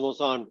nationals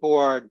on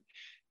board,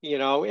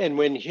 and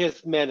when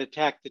his men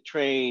attacked the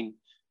train,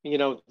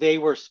 they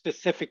were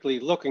specifically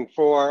looking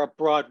for a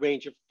broad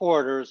range of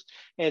foreigners.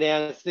 And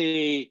as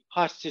the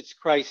hostage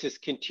crisis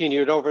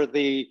continued over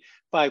the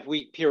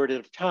 5-week period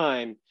of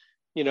time,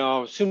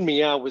 Sun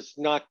Miao was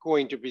not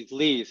going to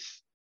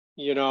release,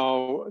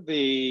 all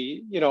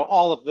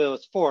of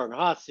those foreign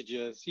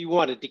hostages. He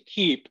wanted to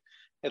keep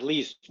at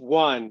least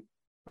one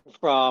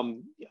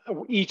from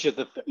each of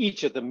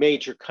the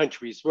major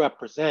countries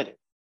represented.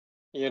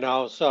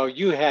 So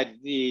you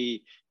had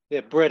the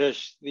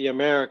British, the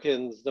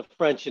Americans, the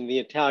French, and the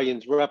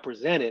Italians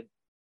represented,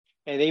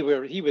 and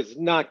he was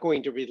not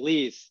going to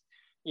release.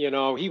 He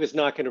was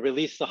not going to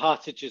release the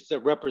hostages that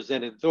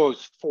represented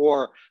those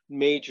four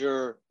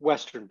major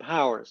Western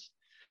powers.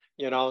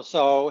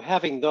 So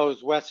having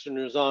those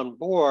Westerners on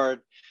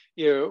board,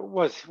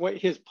 was what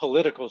his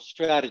political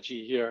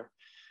strategy here.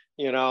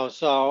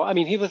 So I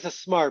mean, he was a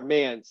smart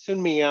man.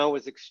 Sun Miao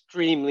was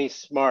extremely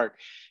smart.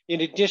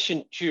 In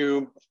addition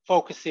to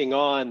focusing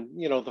on,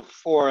 the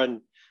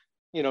foreign,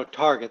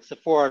 targets, the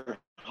foreign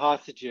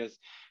hostages,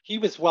 he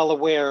was well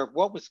aware of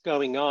what was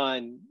going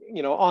on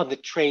the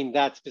train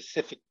that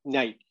specific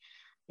night.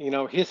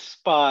 His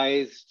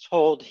spies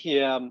told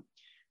him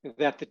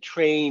that the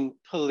train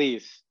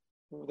police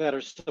that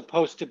are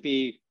supposed to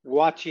be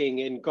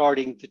watching and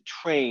guarding the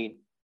train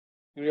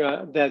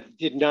that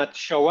did not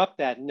show up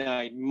that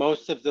night.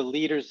 Most of the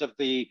leaders of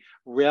the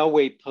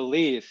railway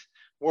police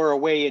were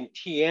away in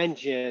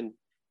Tianjin,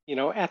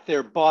 at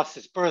their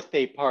boss's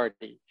birthday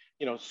party.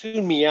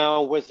 Sun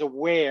Miao was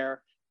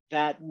aware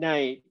that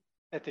night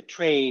that the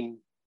train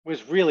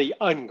was really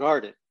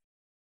unguarded,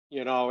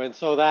 and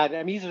so that,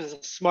 I mean, he was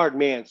a smart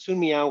man. Sun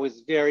Miao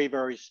was very,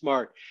 very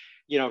smart.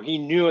 He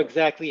knew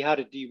exactly how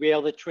to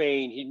derail the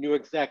train. He knew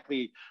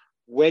exactly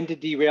when to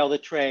derail the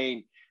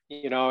train,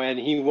 and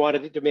he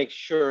wanted to make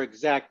sure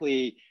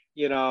exactly,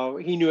 he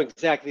knew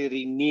exactly that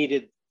he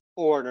needed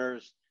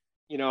foreigners,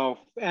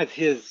 as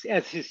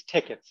his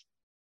tickets.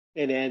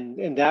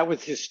 And that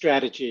was his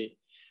strategy,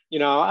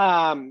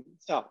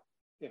 so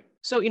yeah.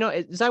 So,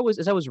 as I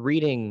was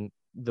reading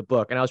the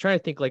book, and I was trying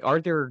to think, like, are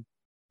there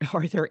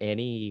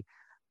any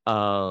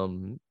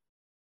um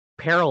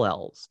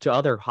parallels to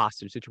other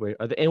hostage situations?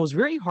 And it was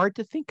very hard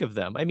to think of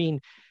them. I mean,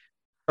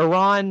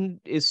 Iran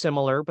is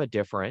similar but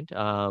different.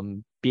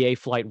 BA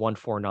Flight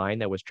 149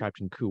 that was trapped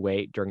in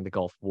Kuwait during the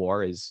Gulf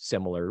War is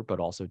similar but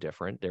also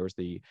different. There was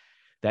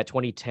that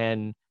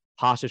 2010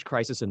 hostage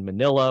crisis in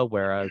Manila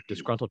where a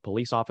disgruntled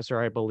police officer,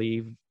 I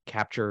believe,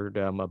 captured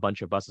a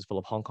bunch of buses full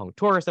of Hong Kong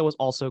tourists. That was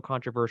also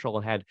controversial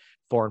and had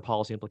foreign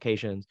policy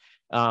implications.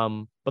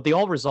 But they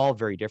all resolved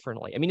very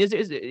differently. I mean,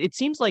 it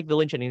seems like the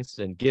Lynch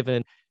incident,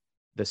 given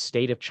the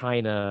state of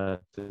China,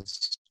 the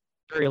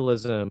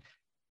imperialism,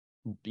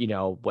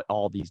 what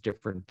all these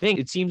different things,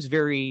 it seems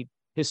very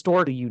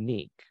historically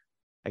unique,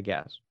 I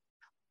guess.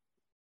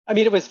 I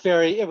mean,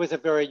 it was a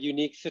very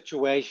unique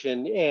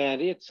situation,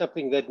 and it's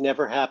something that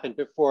never happened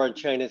before in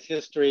China's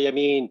history. I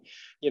mean,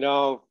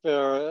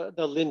 for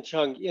the Lin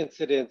Chung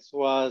incidents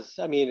was,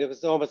 I mean, it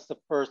was almost the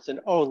first and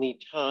only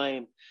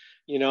time,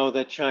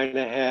 that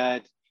China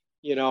had,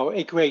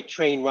 a great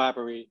train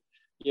robbery.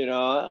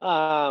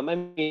 I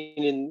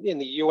mean, in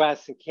the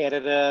U.S. and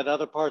Canada and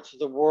other parts of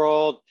the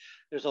world,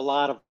 there's a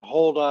lot of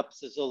holdups.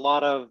 There's a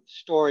lot of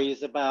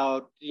stories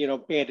about,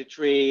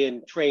 banditry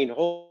and train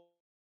holdups.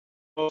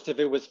 Most of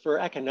it was for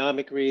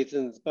economic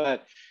reasons,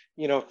 but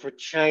for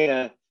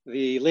China,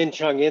 the Lin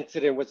Chung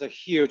incident was a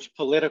huge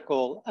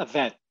political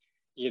event,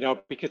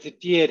 because it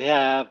did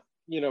have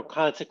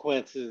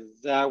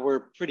consequences that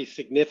were pretty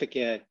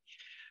significant.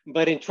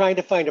 But in trying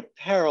to find a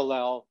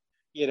parallel,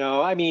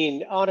 I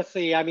mean,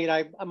 honestly, I mean,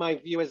 my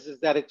view is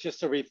that it's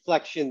just a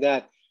reflection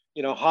that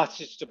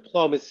hostage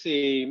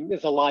diplomacy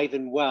is alive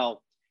and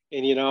well,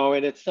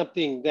 and it's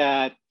something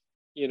that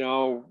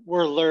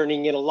we're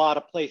learning in a lot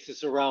of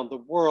places around the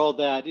world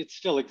that it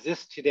still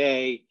exists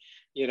today.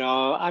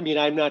 I mean,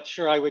 I'm not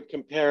sure I would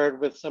compare it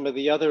with some of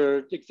the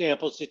other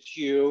examples that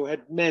you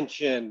had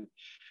mentioned,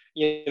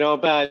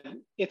 but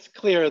it's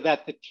clear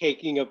that the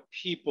taking of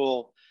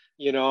people,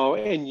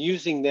 and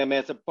using them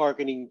as a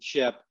bargaining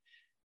chip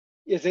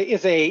is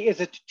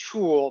a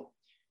tool,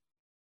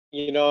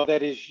 that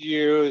is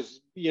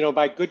used,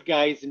 by good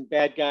guys and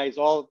bad guys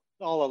all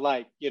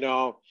alike,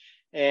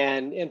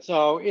 and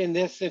so in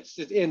this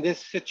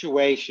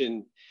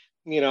situation,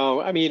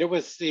 I mean, it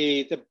was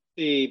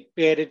the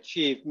bandit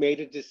chief made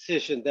a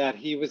decision that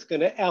he was going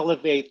to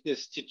elevate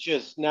this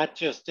to not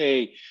just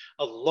a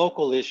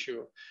local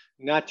issue,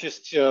 not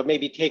just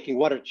maybe taking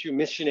one or two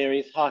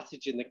missionaries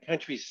hostage in the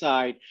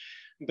countryside,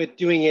 but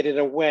doing it in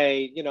a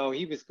way,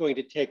 he was going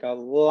to take a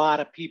lot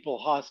of people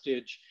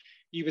hostage.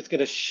 He was going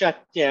to shut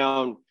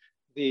down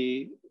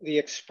the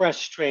express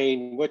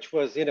train, which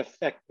was in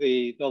effect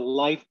the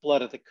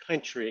lifeblood of the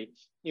country.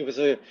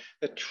 The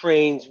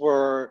trains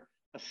were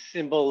a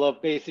symbol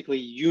of basically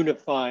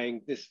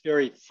unifying this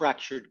very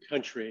fractured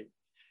country,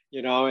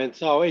 and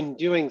so in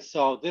doing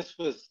so, this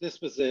was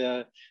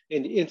an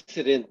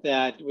incident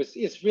that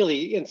is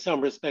really in some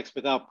respects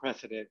without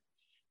precedent,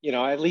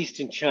 at least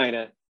in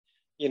China,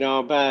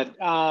 but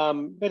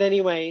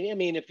anyway, I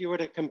mean, if you were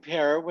to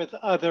compare it with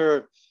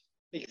other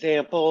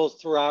examples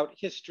throughout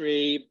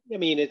history, I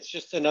mean, it's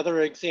just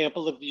another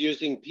example of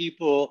using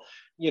people,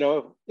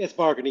 as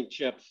bargaining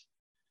chips,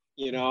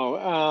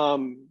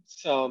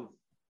 so.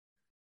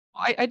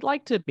 I'd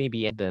like to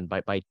maybe end then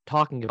by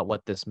talking about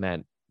what this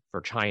meant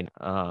for China.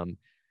 How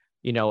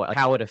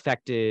it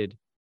affected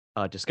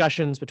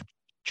discussions between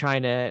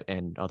China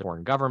and other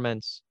foreign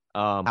governments,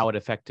 how it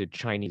affected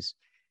Chinese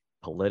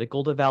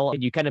political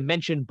development. You kind of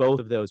mentioned both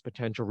of those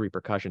potential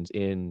repercussions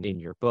in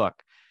your book.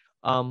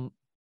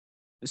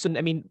 So,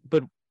 I mean,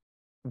 but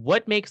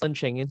what makes Lin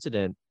Cheng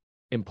incident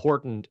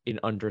important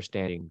in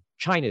understanding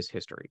China's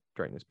history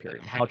during this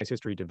period, how China's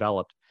history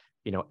developed,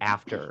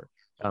 after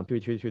through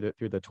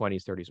the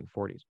 20s, 30s, and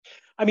 40s?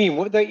 I mean,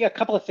 a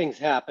couple of things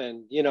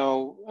happened.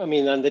 I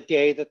mean, on the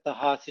day that the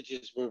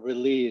hostages were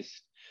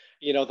released,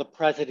 the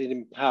president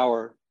in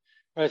power,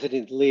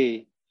 President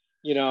Lee,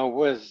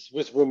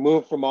 was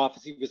removed from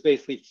office. He was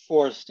basically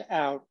forced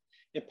out,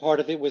 and part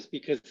of it was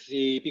because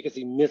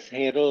he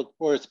mishandled,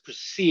 or is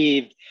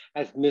perceived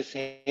as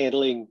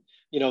mishandling,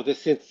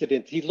 this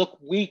incident. He looked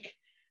weak,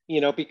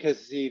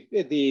 because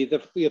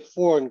the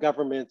foreign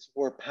governments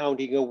were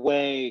pounding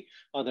away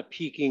on the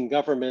Peking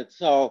government.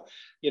 So,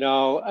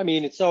 I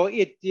mean, so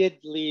it did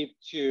lead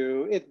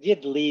to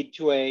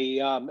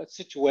a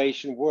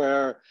situation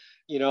where,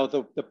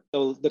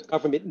 the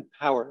government in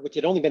power, which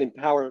had only been in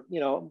power,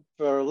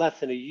 for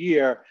less than a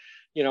year,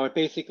 it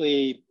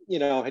basically,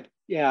 had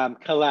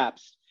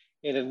collapsed,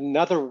 and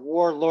another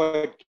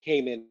warlord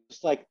came in,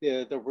 just like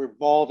the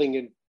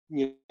revolving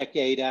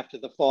decade after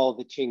the fall of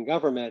the Qing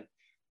government.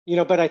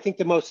 But I think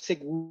the most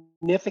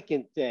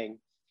significant thing,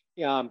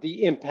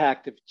 the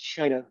impact of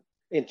China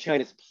and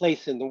China's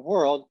place in the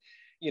world,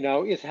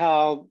 is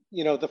how,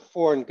 the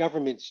foreign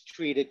governments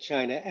treated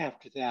China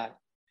after that.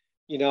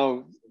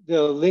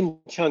 The Lin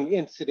Chung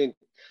incident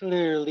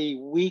clearly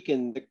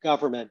weakened the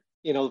government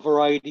in a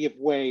variety of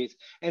ways,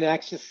 and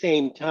at the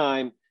same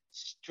time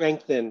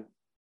strengthened,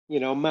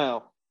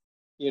 Mao.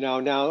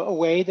 Now a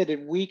way that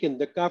it weakened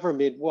the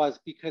government was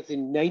because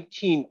in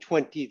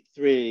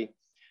 1923,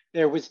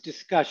 there was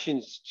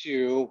discussions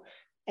to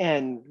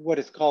end what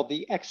is called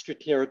the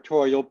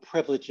extraterritorial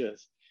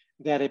privileges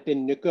that had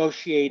been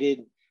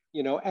negotiated,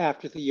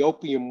 after the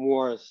Opium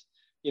Wars.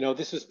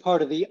 This was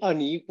part of the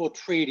unequal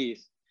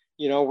treaties,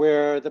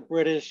 where the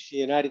British, the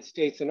United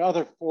States, and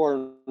other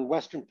foreign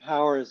Western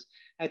powers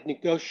had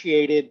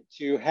negotiated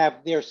to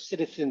have their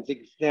citizens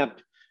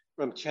exempt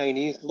from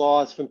Chinese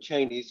laws, from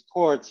Chinese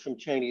courts, from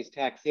Chinese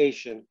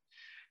taxation.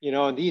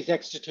 And these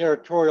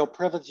extraterritorial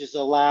privileges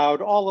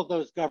allowed all of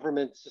those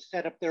governments to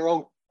set up their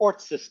own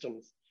court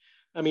systems.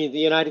 I mean, the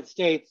United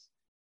States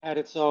had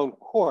its own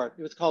court.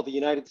 It was called the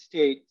United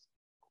States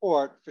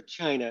Court for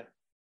China.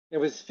 It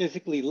was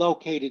physically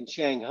located in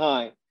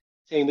Shanghai.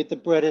 Same with the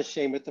British,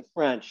 same with the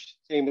French,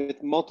 same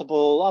with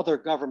multiple other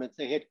governments.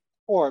 They had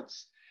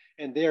courts,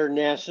 and their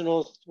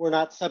nationals were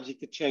not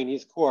subject to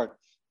Chinese court.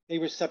 They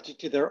were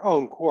subject to their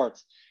own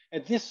courts.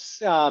 And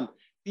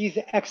these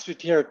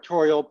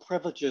extraterritorial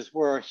privileges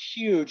were a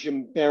huge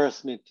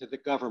embarrassment to the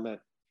government.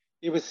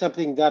 It was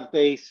something that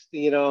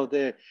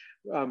the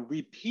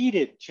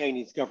repeated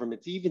Chinese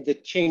governments, even the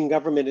Qing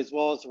government as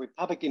well as the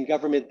Republican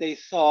government, they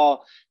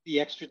saw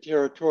the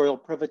extraterritorial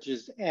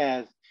privileges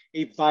as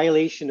a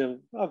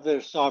violation of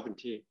their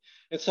sovereignty.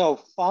 And so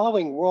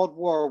following World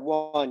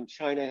War I,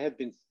 China had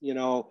been,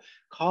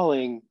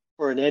 calling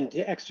for an end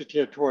to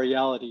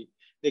extraterritoriality.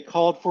 They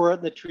called for it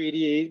in the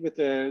treaty with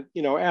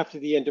after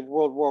the end of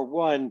World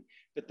War I,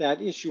 but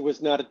that issue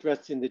was not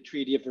addressed in the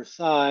Treaty of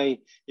Versailles.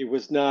 It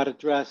was not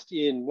addressed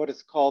in what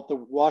is called the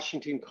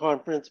Washington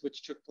Conference,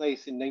 which took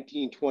place in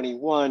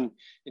 1921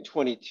 and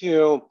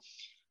 22.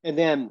 And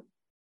then,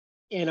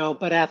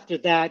 but after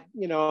that,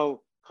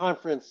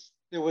 conference,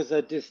 there was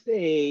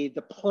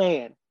the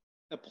plan.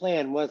 The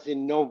plan was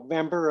in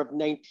November of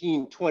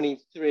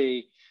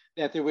 1923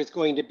 that there was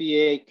going to be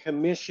a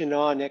commission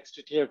on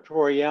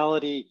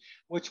extraterritoriality,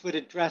 which would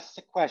address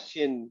the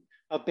question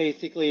of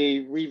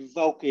basically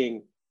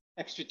revoking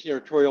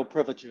extraterritorial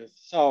privileges.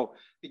 So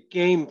the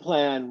game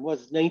plan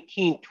was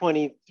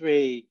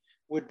 1923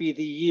 would be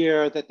the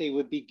year that they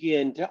would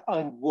begin to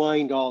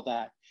unwind all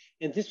that.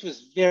 And this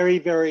was very,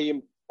 very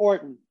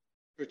important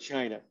for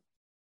China.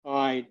 All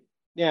right.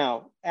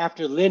 Now,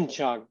 after Lin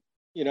Chung,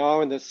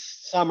 in the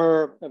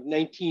summer of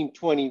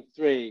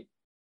 1923,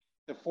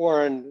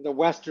 the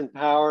Western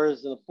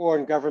powers and the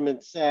foreign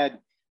government said,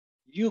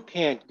 you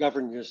can't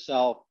govern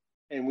yourself,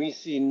 and we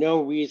see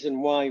no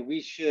reason why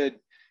we should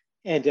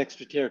end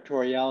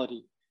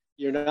extraterritoriality.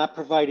 You're not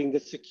providing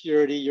the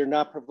security, you're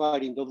not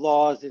providing the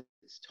laws,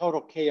 it's total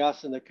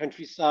chaos in the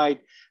countryside,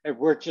 and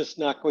we're just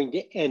not going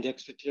to end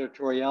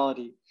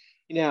extraterritoriality.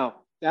 Now,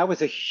 that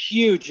was a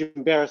huge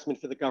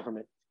embarrassment for the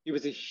government. It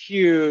was a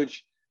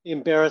huge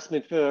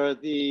embarrassment for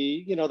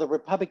the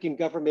Republican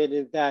government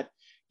in that,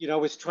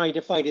 was trying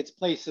to find its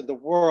place in the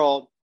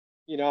world,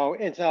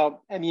 and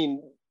so,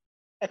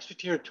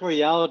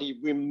 extraterritoriality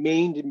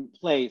remained in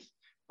place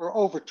for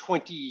over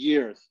 20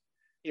 years.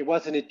 It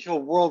wasn't until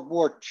World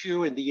War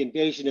II and the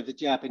invasion of the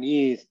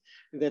Japanese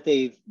that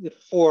the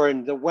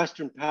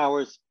Western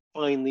powers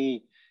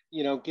finally,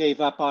 gave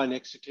up on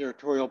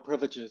extraterritorial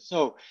privileges.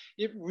 So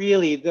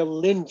the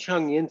Lin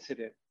Chung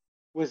incident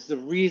was the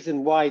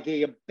reason why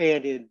they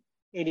abandoned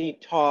any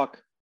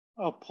talk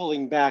of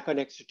pulling back on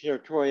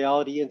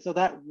extraterritoriality. And so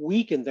that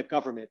weakened the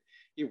government.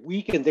 It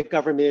weakened the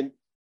government,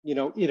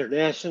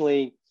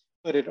 internationally,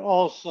 but it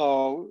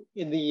also,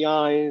 in the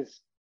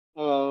eyes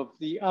of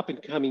the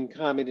up-and-coming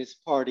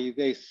Communist Party,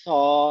 they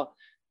saw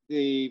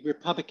the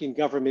Republican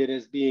government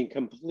as being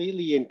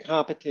completely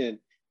incompetent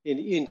and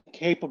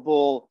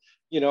incapable,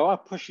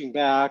 of pushing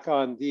back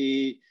on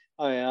the,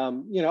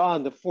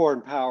 on the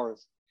foreign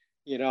powers,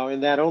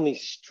 and that only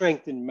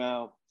strengthened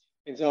Mao.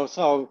 And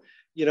so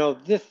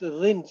the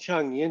Lin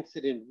Chung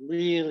incident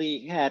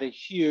really had a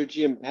huge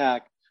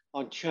impact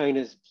on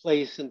China's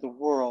place in the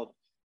world.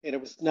 And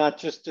it was not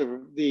just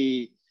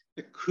the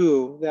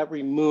coup that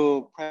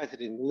removed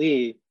President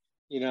Lee,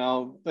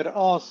 but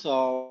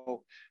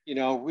also,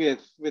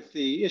 with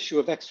the issue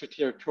of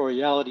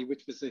extraterritoriality,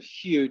 which was a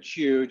huge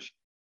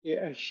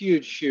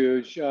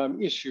issue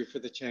for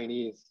the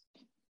Chinese.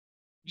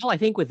 Well, I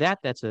think with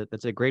that's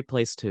a great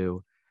place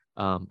to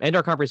end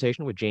our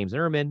conversation with James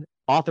Zimmerman,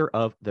 author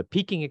of The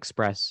Peking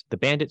Express, The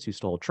Bandits Who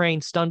Stole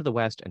Trains, Stunned the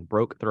West, and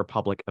Broke the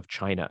Republic of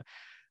China.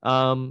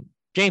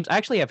 James,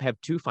 actually, I have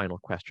two final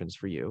questions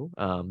for you,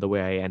 the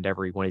way I end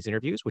every one of these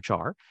interviews, which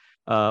are,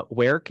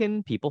 where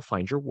can people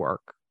find your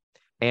work?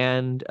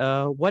 And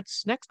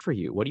what's next for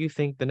you? What do you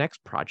think the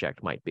next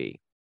project might be?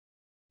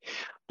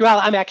 Well,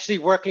 I'm actually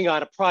working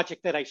on a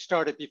project that I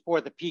started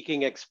before the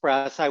Peking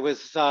Express. I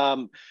was,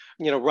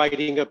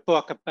 writing a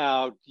book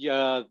about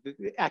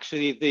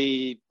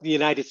the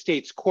United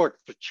States Court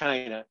for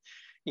China,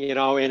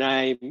 and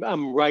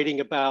I'm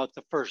writing about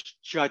the first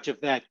judge of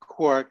that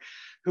court,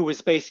 who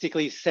was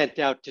basically sent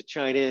out to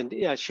China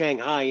and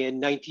Shanghai in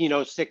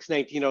 1906,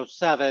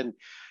 1907,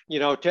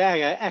 to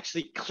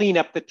actually clean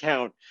up the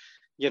town,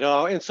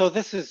 and so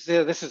this is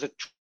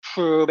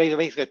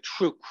basically a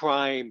true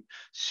crime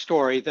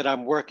story that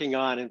I'm working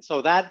on. And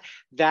so that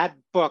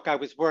book I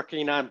was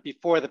working on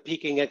before the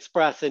Peking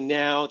Express, and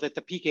now that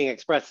the Peking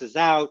Express is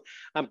out,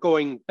 I'm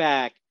going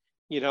back,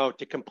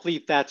 to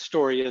complete that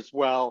story as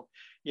well.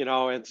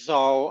 And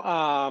so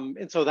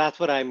that's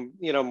what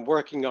I'm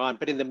working on.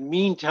 But in the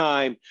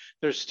meantime,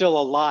 there's still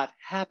a lot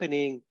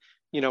happening,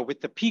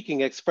 with the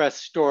Peking Express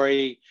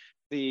story.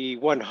 The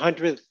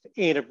 100th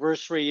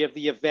anniversary of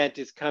the event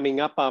is coming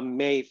up on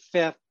May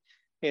 5th.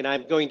 And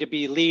I'm going to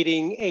be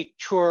leading a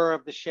tour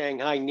of the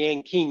Shanghai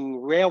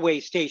Nanking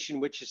Railway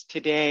Station, which is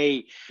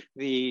today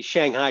the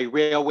Shanghai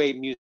Railway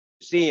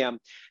Museum.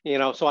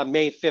 So on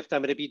May 5th,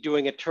 I'm going to be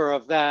doing a tour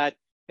of that.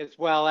 as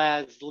well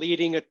as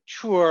leading a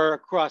tour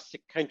across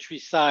the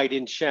countryside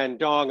in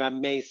Shandong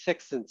on May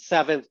 6th and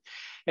 7th.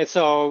 And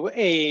so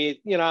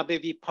I'll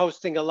be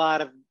posting a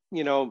lot of,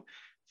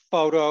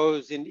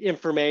 photos and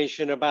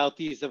information about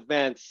these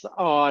events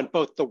on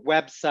both the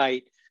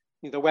website.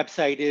 The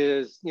website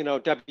is,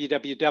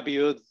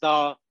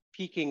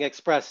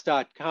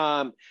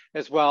 www.thepekingexpress.com,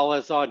 as well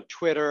as on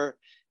Twitter.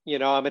 I'm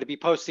going to be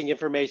posting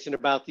information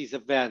about these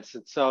events.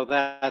 And so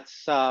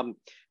that's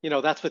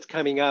what's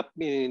coming up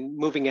in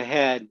moving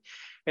ahead.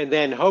 And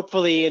then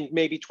hopefully in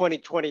maybe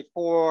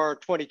 2024,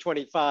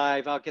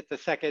 2025, I'll get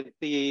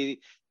the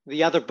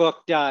other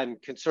book done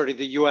concerning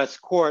the U.S.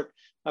 Court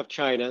of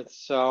China.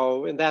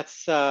 So, and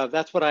that's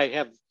what I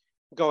have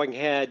going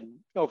ahead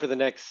over the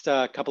next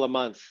couple of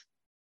months.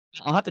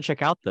 I'll have to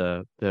check out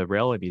the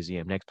Railway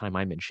Museum next time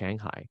I'm in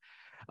Shanghai.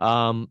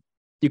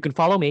 You can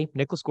follow me,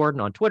 Nicholas Gordon,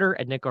 on Twitter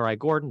at Nick R.I.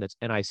 Gordon. That's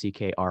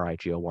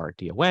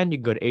NickRigordon. You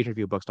can go to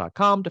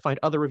AsianReviewBooks.com to find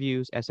other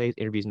reviews, essays,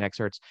 interviews, and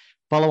excerpts.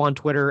 Follow on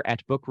Twitter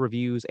at Book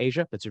Reviews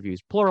Asia. That's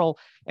reviews plural.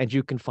 And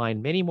you can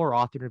find many more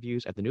author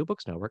reviews at the New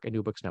Books Network at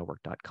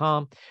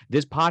newbooksnetwork.com.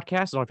 This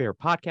podcast is on favorite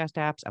podcast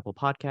apps, Apple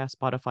Podcasts,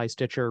 Spotify,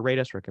 Stitcher. Rate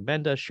us,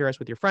 recommend us, share us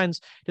with your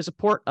friends to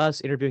support us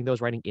interviewing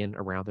those writing in,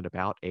 around, and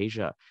about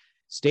Asia.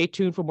 Stay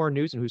tuned for more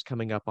news and who's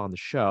coming up on the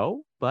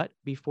show. But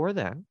before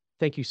then,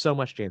 thank you so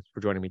much, James, for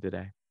joining me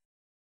today.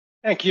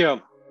 Thank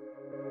you.